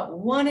 but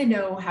want to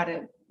know how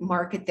to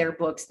market their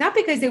books, not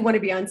because they want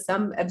to be on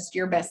some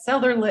obscure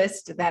bestseller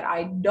list that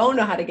I don't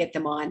know how to get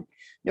them on,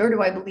 nor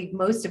do I believe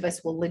most of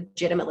us will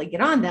legitimately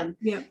get on them.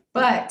 Yeah.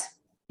 But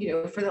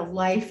for the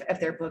life of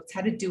their books, how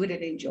to do it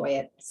and enjoy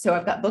it. So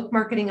I've got book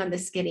marketing on the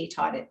skinny,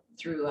 taught it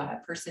through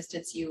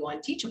Persistence U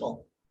on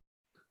Teachable.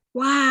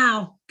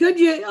 Wow, good.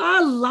 I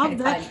love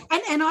that.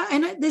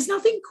 And there's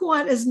nothing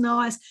quite as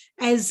nice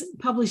as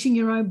publishing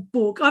your own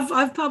book.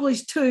 I've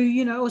published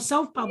two, or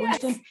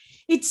self-published, Yes. and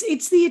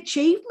it's the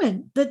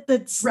achievement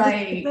that's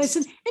right. The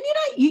person. And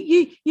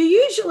you're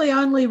usually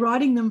only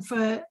writing them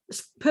for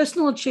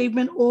personal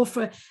achievement or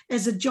for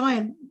as a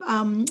giant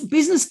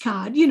business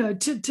card,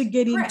 to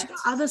get Correct. into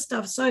other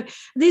stuff. So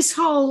this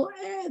whole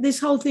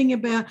thing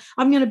about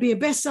I'm going to be a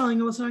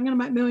best-selling author, I'm going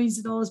to make millions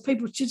of dollars,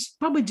 people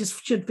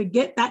should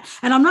forget that.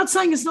 And I'm not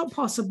saying it's not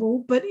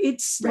possible, but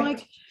it's Right.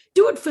 like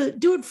do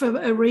it for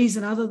a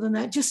reason other than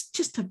that.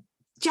 Just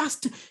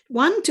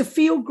one, to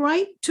feel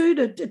great, two,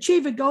 to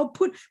achieve a goal,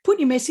 put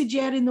your message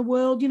out in the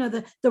world.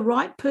 The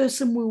right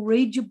person will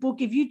read your book.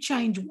 If you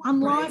change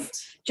one Right. life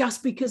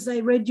just because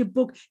they read your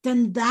book,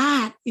 then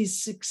that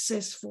is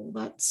successful.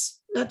 That's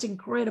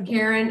incredible.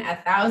 Karen,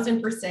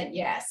 1,000%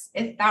 yes,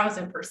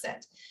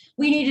 1,000%.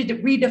 We needed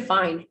to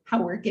redefine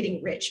how we're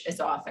getting rich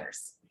as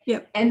authors.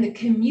 Yep. And the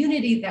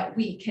community that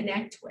we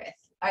connect with,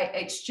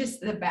 it's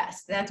just the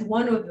best. That's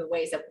one of the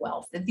ways of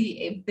wealth,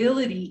 the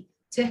ability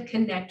to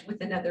connect with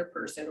another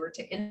person or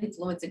to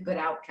influence a good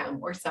outcome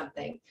or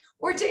something,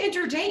 or to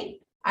entertain.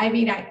 I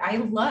mean,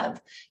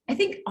 I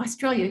think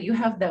Australia, you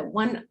have the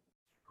one,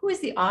 who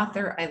is the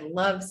author I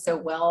love so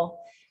well?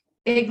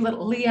 Big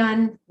Little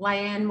Liane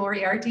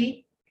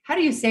Moriarty. How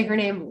do you say her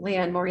name?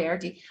 Liane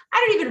Moriarty.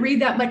 I don't even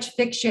read that much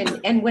fiction.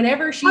 And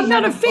whenever she I'm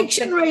not a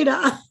fiction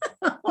reader.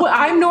 Well,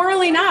 I'm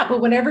normally not, but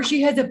whenever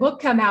she has a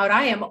book come out,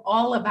 I am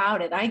all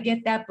about it. I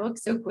get that book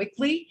so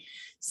quickly.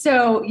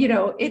 So,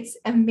 it's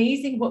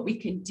amazing what we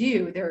can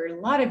do. There are a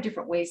lot of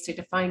different ways to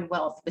define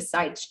wealth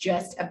besides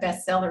just a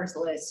bestsellers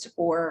list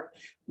or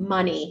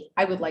money.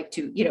 I would like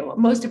to,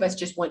 most of us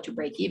just want to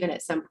break even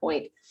at some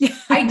point.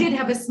 I did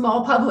have a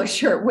small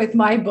publisher with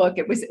my book.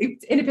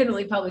 It's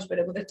independently published, but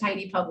it was a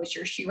tiny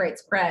publisher. She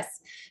Writes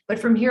Press. But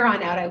from here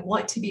on out, I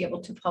want to be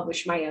able to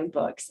publish my own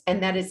books.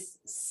 And that is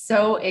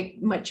so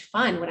much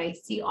fun when I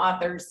see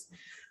authors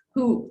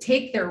who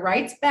take their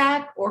rights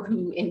back or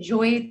who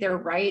enjoy their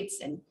rights,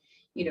 and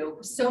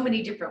so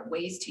many different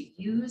ways to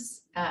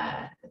use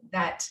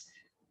that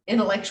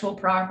intellectual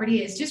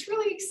property is just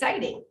really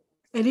exciting.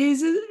 It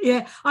is,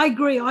 yeah. I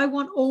agree. I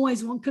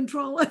always want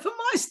control over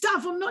my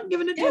stuff. I'm not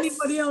giving it to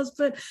anybody Yes. else.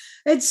 But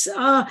it's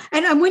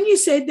and when you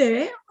said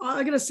there,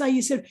 I got to say,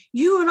 you said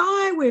you and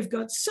I, we've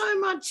got so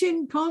much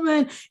in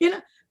common.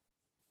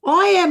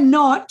 I am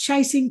not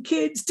chasing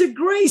kids to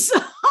Greece.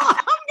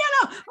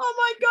 Oh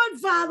my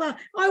God, Father,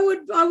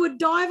 I would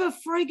die of a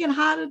freaking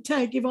heart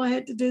attack if I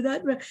had to do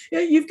that. But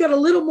you've got a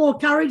little more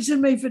courage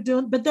than me for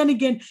doing. But then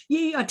again,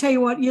 I tell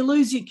you what, you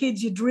lose your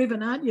kids, you're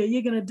driven, aren't you?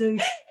 You're going to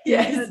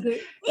do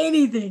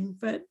anything.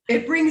 But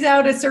it brings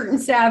out a certain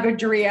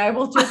savagery. I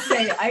will just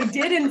say, I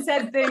did and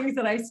said things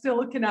that I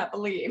still cannot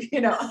believe.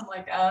 I'm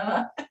like,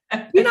 I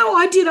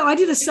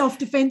did a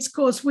self-defense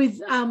course with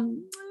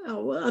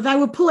they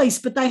were police,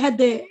 but they had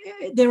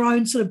their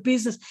own sort of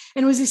business,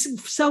 and it was this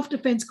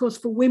self-defense course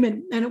for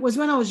women, and it was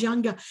when I was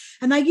younger,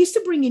 and they used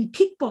to bring in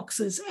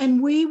kickboxers,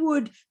 and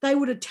they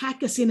would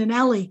attack us in an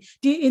alley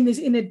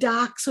in a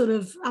dark sort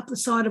of up the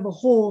side of a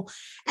hall,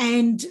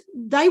 and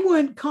they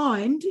weren't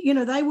kind.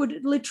 They would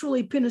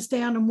literally pin us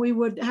down, and we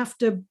would have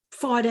to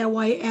fight our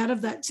way out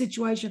of that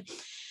situation.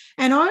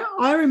 And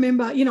I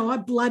remember, I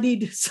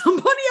bloodied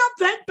somebody up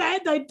that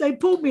bad. They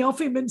pulled me off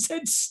him and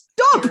said,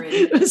 stop,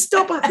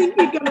 I think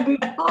you're going to be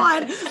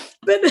fired.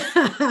 But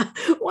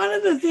one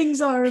of the things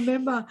I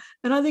remember,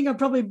 and I think I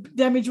probably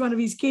damaged one of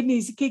his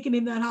kidneys kicking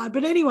him that hard.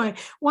 But anyway,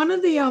 one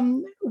of the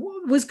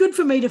was good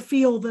for me to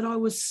feel that I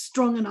was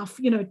strong enough,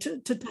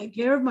 to take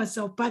care of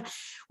myself. But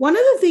one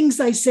of the things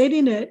they said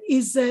in it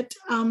is that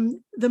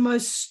the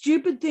most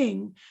stupid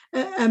thing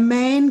a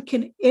man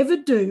can ever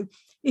do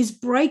is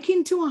break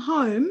into a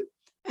home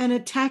and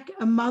attack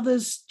a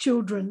mother's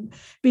children,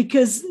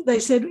 because they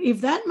said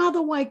if that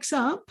mother wakes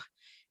up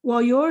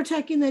while you're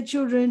attacking their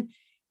children,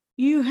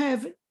 you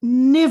have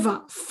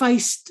never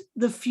faced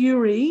the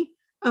fury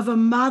of a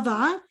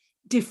mother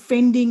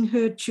defending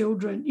her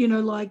children.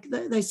 Like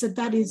they said,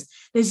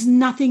 there's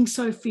nothing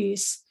so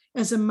fierce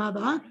as a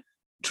mother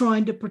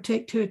trying to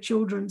protect her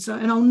children. So,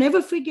 and I'll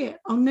never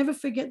forget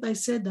they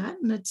said that.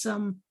 And it's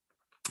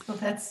well,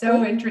 that's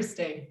so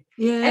interesting.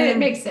 Yeah. And it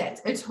makes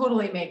sense. It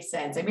totally makes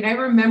sense. I mean, I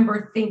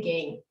remember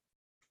thinking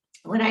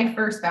when I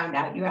first found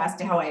out, you asked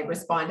how I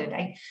responded.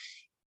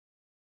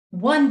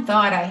 One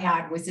thought I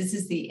had was, this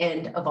is the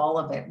end of all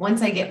of it.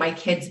 Once I get my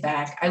kids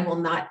back, I will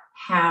not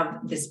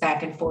have this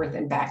back and forth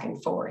and back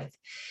and forth.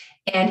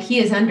 And he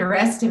is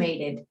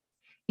underestimated.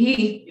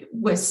 He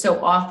was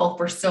so awful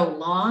for so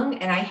long.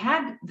 And I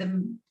had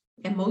the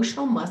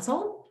emotional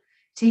muscle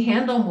to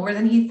handle more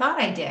than he thought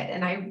I did.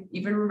 And I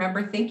even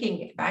remember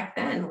thinking back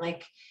then,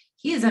 like,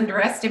 he has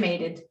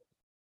underestimated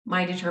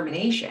my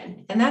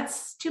determination, and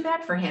that's too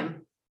bad for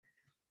him.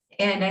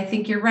 And I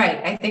think you're right.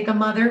 I think a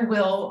mother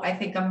will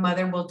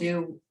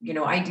do,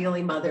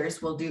 ideally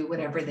mothers will do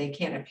whatever they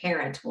can. A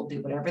parent will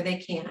do whatever they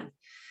can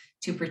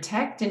to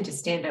protect and to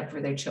stand up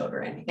for their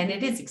children. And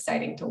it is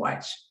exciting to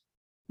watch.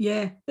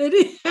 Yeah, it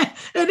is.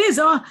 It is.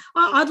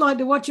 I'd like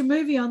to watch a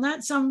movie on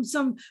that. Some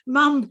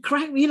mum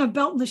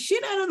belting the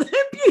shit out of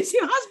the abusive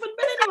husband.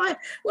 But anyway,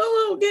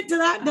 we'll get to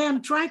that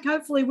down track.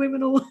 Hopefully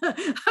women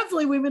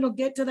will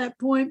get to that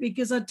point,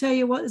 because I tell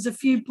you what, there's a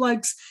few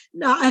blokes.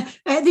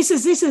 This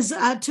is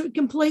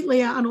completely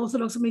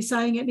unorthodox of me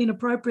saying it,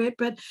 inappropriate.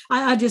 But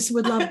I just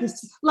would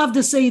love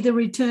to see the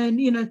return.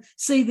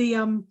 See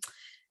the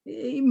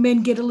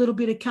men get a little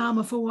bit of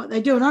karma for what they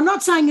do. And I'm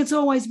not saying it's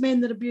always men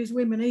that abuse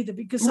women either,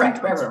 because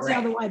sometimes it's the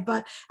other way.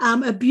 But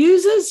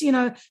abusers,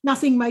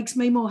 nothing makes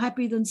me more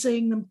happy than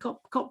seeing them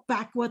cop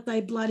back what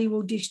they bloody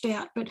well dished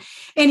out. But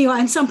anyway,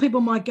 and some people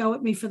might go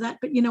at me for that,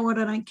 but you know what?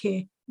 I don't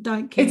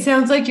care. It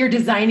sounds like you're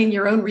designing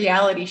your own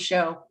reality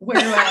show where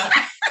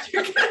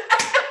you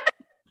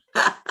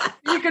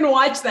can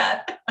watch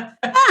that.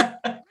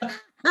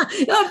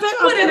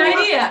 What an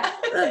idea.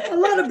 A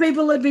lot of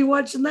people would be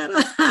watching that.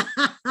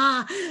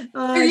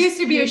 There used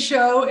to be a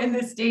show in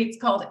the States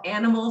called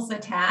Animals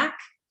Attack.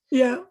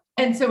 Yeah.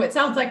 And so it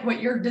sounds like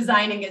what you're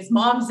designing is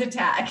Mom's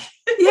Attack.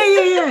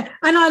 Yeah.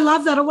 And I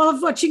love that. I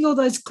love watching all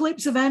those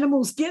clips of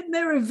animals getting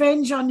their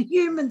revenge on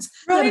humans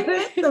that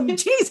hurt them.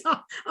 Jeez,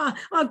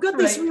 I've got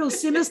this real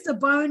sinister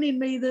bone in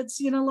me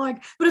that's,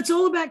 but it's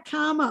all about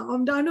karma.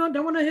 I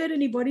don't want to hurt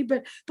anybody,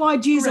 but by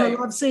geez, I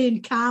love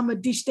seeing karma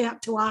dished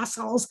out to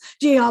assholes.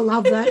 Gee, I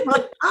love that.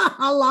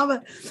 I love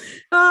it.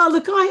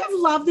 Look, I have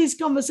loved this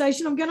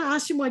conversation. I'm going to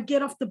ask you my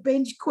get off the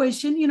bench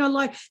question.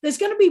 There's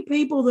going to be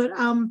people that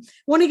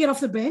want to get off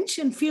the bench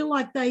and feel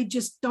like they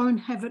just don't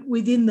have it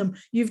within them.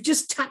 You've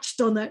just touched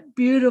on that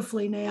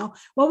beautifully now.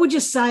 What would you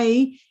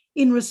say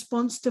in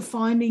response to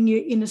finding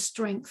your inner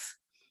strength?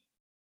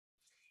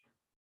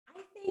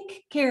 I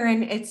think,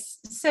 Karen, it's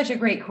such a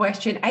great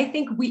question. I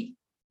think we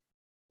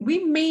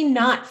may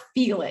not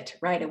feel it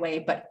right away,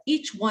 but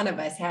each one of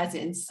us has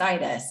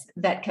inside us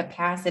that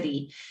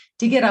capacity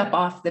to get up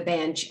off the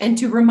bench and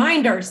to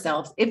remind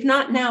ourselves, if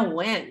not now,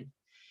 when?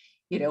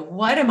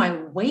 What am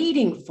I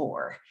waiting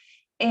for?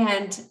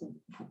 And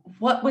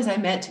what was I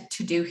meant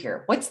to do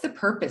here? What's the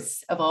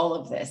purpose of all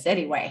of this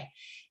anyway?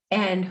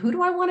 And who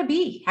do I want to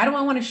be? How do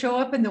I want to show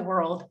up in the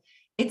world?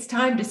 it's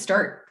time to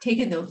start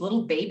taking those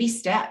little baby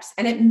steps.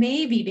 And it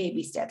may be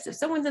baby steps. If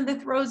someone's in the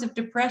throes of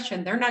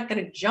depression, they're not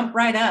going to jump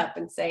right up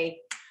and say,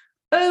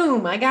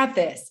 boom, I got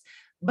this.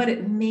 But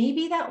it may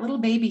be that little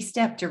baby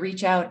step to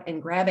reach out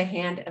and grab a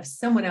hand of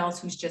someone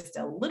else who's just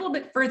a little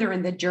bit further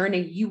in the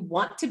journey you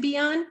want to be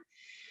on,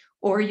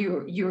 or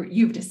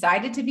you've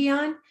decided to be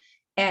on,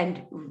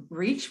 and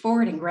reach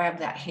forward and grab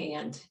that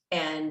hand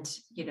and,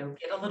 get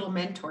a little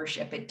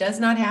mentorship. It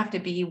does not have to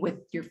be with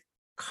your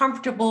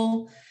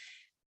comfortable,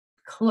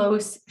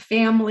 close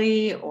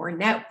family or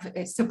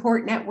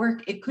support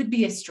network. It could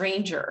be a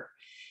stranger,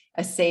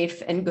 a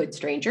safe and good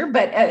stranger,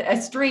 but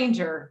a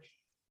stranger.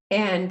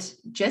 And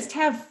just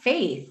have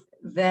faith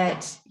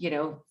that,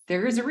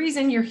 there is a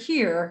reason you're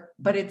here,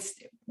 but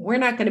we're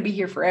not going to be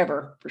here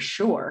forever for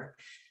sure.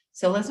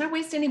 So let's not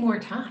waste any more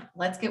time.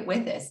 Let's get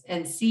with this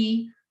and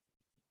see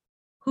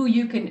who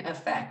you can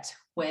affect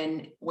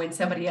when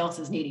somebody else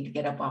is needing to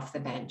get up off the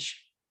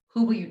bench.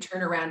 Who will you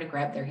turn around and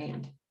grab their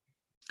hand?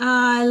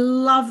 I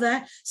love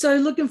that. So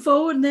looking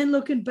forward and then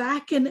looking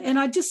back. And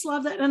I just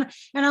love that. And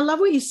I love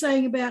what you're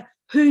saying about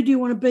who do you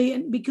want to be?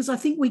 And because I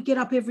think we get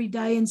up every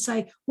day and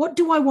say, what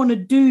do I want to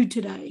do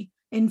today?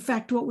 In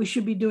fact, what we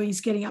should be doing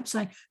is getting up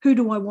saying, who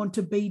do I want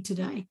to be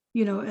today?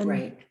 And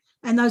right.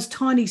 And those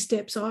tiny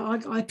steps,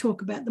 I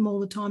talk about them all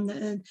the time.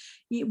 That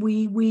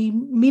we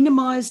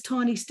minimize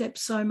tiny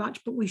steps so much,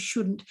 but we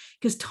shouldn't,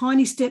 because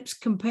tiny steps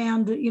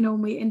compound,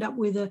 and we end up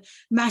with a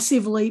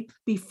massive leap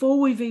before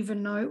we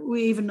even know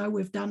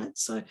we've done it.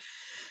 So,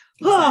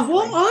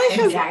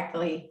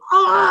 Exactly.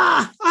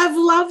 I've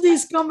loved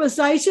this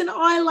conversation.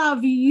 I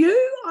love you.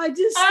 I love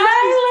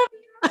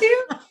you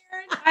too, Karen.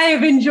 I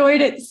have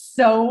enjoyed it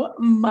so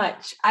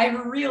much. I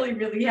really,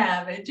 really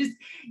have.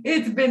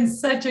 It's been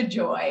such a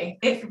joy.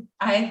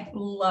 I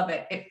love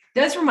it. It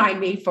does remind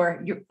me,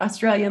 for your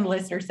Australian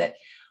listeners, that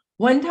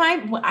one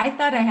time I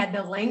thought I had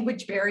the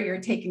language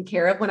barrier taken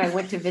care of when I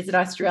went to visit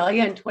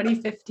Australia in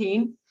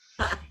 2015.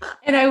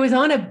 And I was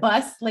on a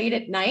bus late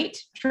at night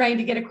trying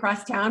to get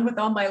across town with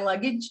all my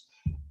luggage.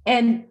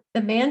 And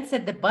the man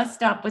said the bus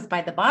stop was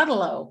by the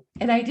Bottle.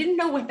 And I didn't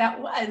know what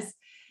that was.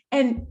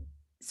 And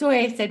so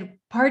I said,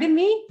 pardon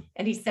me.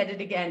 And he said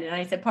it again. And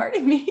I said,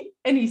 pardon me.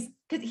 And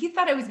because he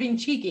thought I was being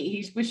cheeky.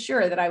 He was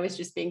sure that I was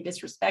just being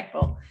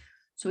disrespectful.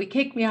 So he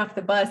kicked me off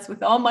the bus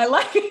with all my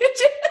luggage.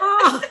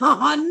 Oh,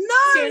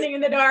 no. Standing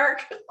in the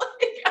dark.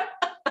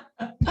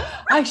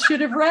 I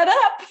should have read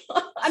up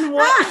on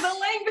what the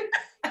language.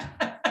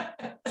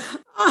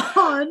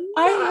 Oh,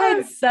 no. I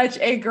had such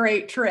a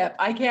great trip.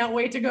 I can't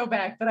wait to go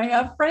back, but I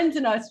have friends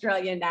in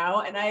Australia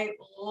now and I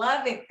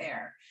love it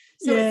there.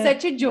 So It's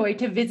such a joy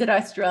to visit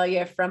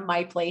Australia from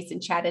my place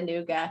in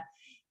Chattanooga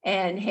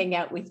and hang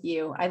out with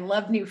you. I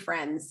love new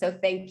friends. So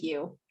thank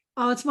you.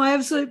 Oh, it's my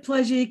absolute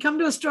pleasure. You come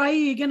to Australia,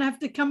 you're going to have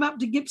to come up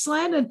to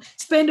Gippsland and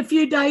spend a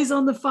few days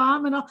on the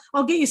farm, and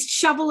I'll get you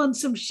shoveling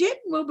some shit.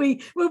 And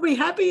we'll be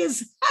happy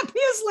as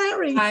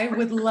Larry. I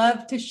would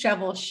love to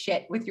shovel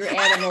shit with your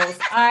animals.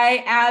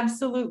 I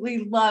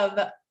absolutely love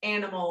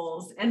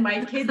animals, and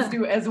my kids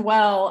do as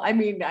well. I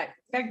mean, in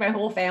fact, my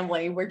whole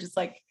family, we're just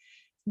like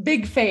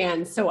big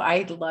fans. So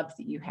I love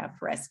that you have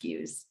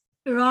rescues.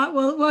 Right.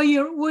 Well,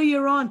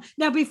 you're on.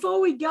 Now, before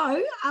we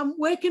go,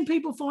 where can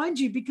people find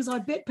you? Because I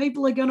bet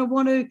people are going to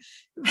want to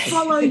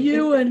follow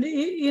you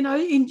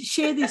and,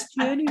 share this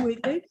journey with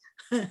you.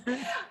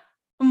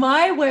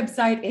 My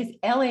website is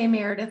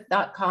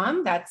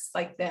lameredith.com. That's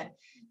like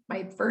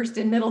my first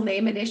and middle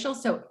name initial.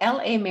 So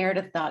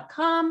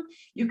lameredith.com.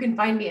 You can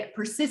find me at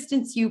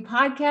Persistence U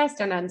Podcast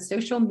and on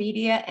social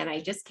media. And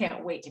I just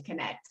can't wait to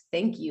connect.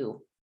 Thank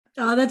you.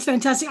 Oh, that's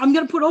fantastic. I'm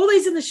going to put all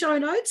these in the show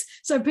notes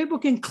so people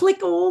can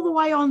click all the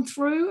way on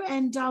through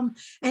and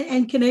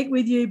connect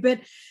with you.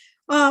 But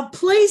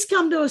please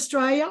come to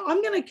Australia.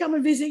 I'm going to come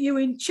and visit you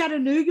in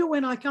Chattanooga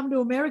when I come to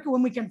America,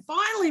 when we can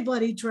finally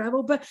bloody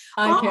travel. But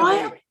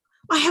I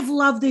have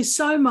loved this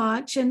so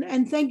much,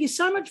 and thank you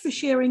so much for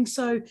sharing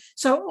so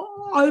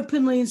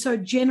openly and so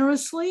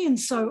generously and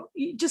so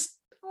just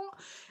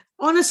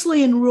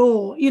honestly and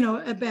raw,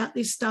 about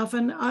this stuff.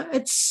 And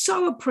it's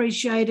so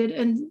appreciated,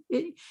 and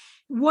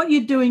what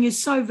you're doing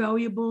is so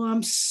valuable.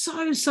 I'm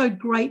so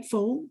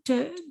grateful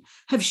to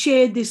have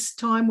shared this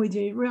time with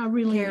you. I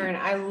really Karen,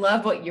 I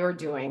love what you're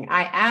doing.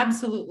 I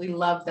absolutely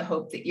love the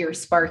hope that you're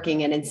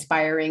sparking and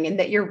inspiring, and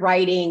that you're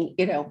writing.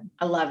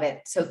 I love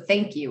it. So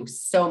thank you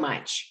so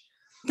much.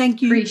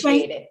 Thank you.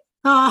 Appreciate it.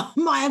 Oh,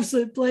 my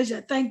absolute pleasure.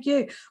 Thank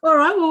you. All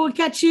right. Well, we'll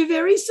catch you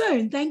very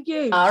soon. Thank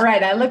you. All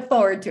right. I look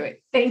forward to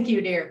it. Thank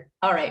you, dear.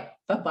 All right.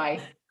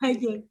 Bye-bye.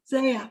 Thank you.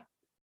 See ya.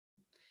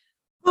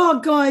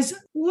 Oh, guys,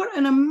 what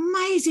an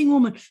amazing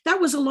woman.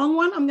 That was a long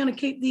one. I'm going to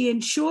keep the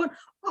end short.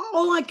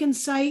 All I can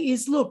say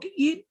is, look,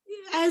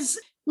 as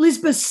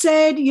Lisbeth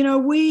said,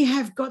 we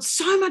have got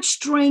so much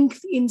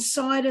strength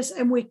inside us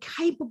and we're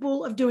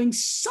capable of doing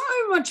so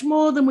much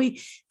more than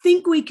we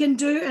think we can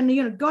do.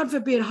 And, God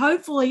forbid,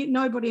 hopefully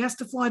nobody has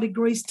to fly to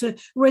Greece to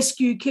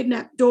rescue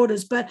kidnapped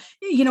daughters. But,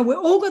 we've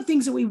all got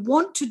things that we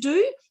want to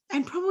do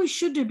and probably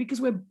should do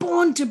because we're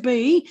born to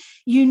be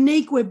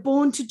unique. We're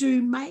born to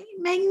do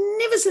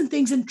magnificent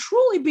things and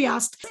truly be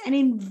us and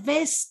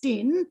invest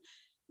in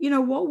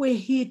what we're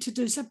here to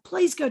do. So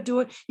please go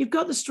do it. You've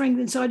got the strength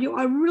inside you.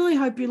 I really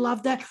hope you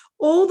love that.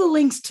 All the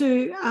links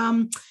to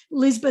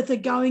Lisbeth are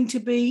going to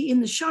be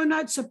in the show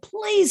notes. So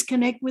please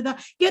connect with her,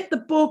 get the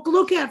book,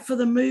 look out for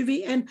the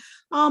movie. And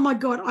oh my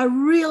God, I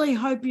really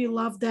hope you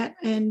love that.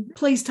 And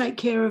please take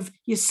care of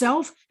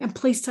yourself and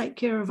please take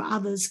care of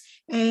others.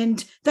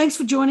 And thanks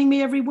for joining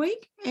me every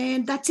week.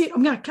 And that's it.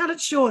 I'm going to cut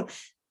it short.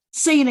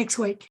 See you next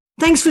week.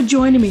 Thanks for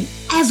joining me.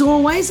 As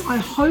always, I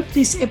hope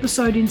this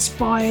episode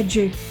inspired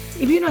you.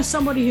 If you know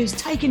somebody who's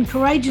taken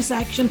courageous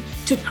action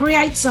to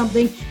create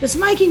something that's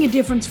making a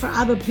difference for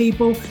other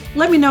people,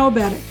 let me know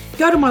about it.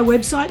 Go to my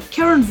website,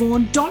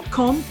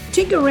 KarenVaughn.com,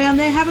 tinker around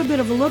there, have a bit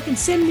of a look and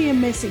send me a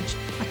message.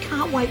 I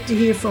can't wait to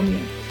hear from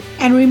you.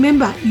 And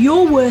remember,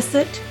 you're worth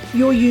it.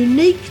 Your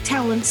unique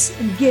talents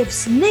and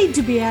gifts need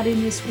to be out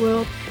in this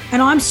world.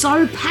 And I'm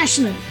so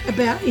passionate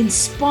about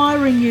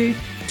inspiring you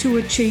to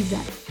achieve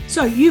that.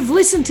 So you've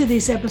listened to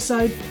this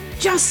episode.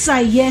 Just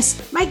say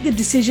yes, make the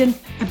decision,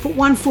 and put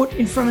one foot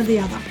in front of the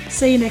other.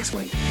 See you next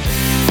week.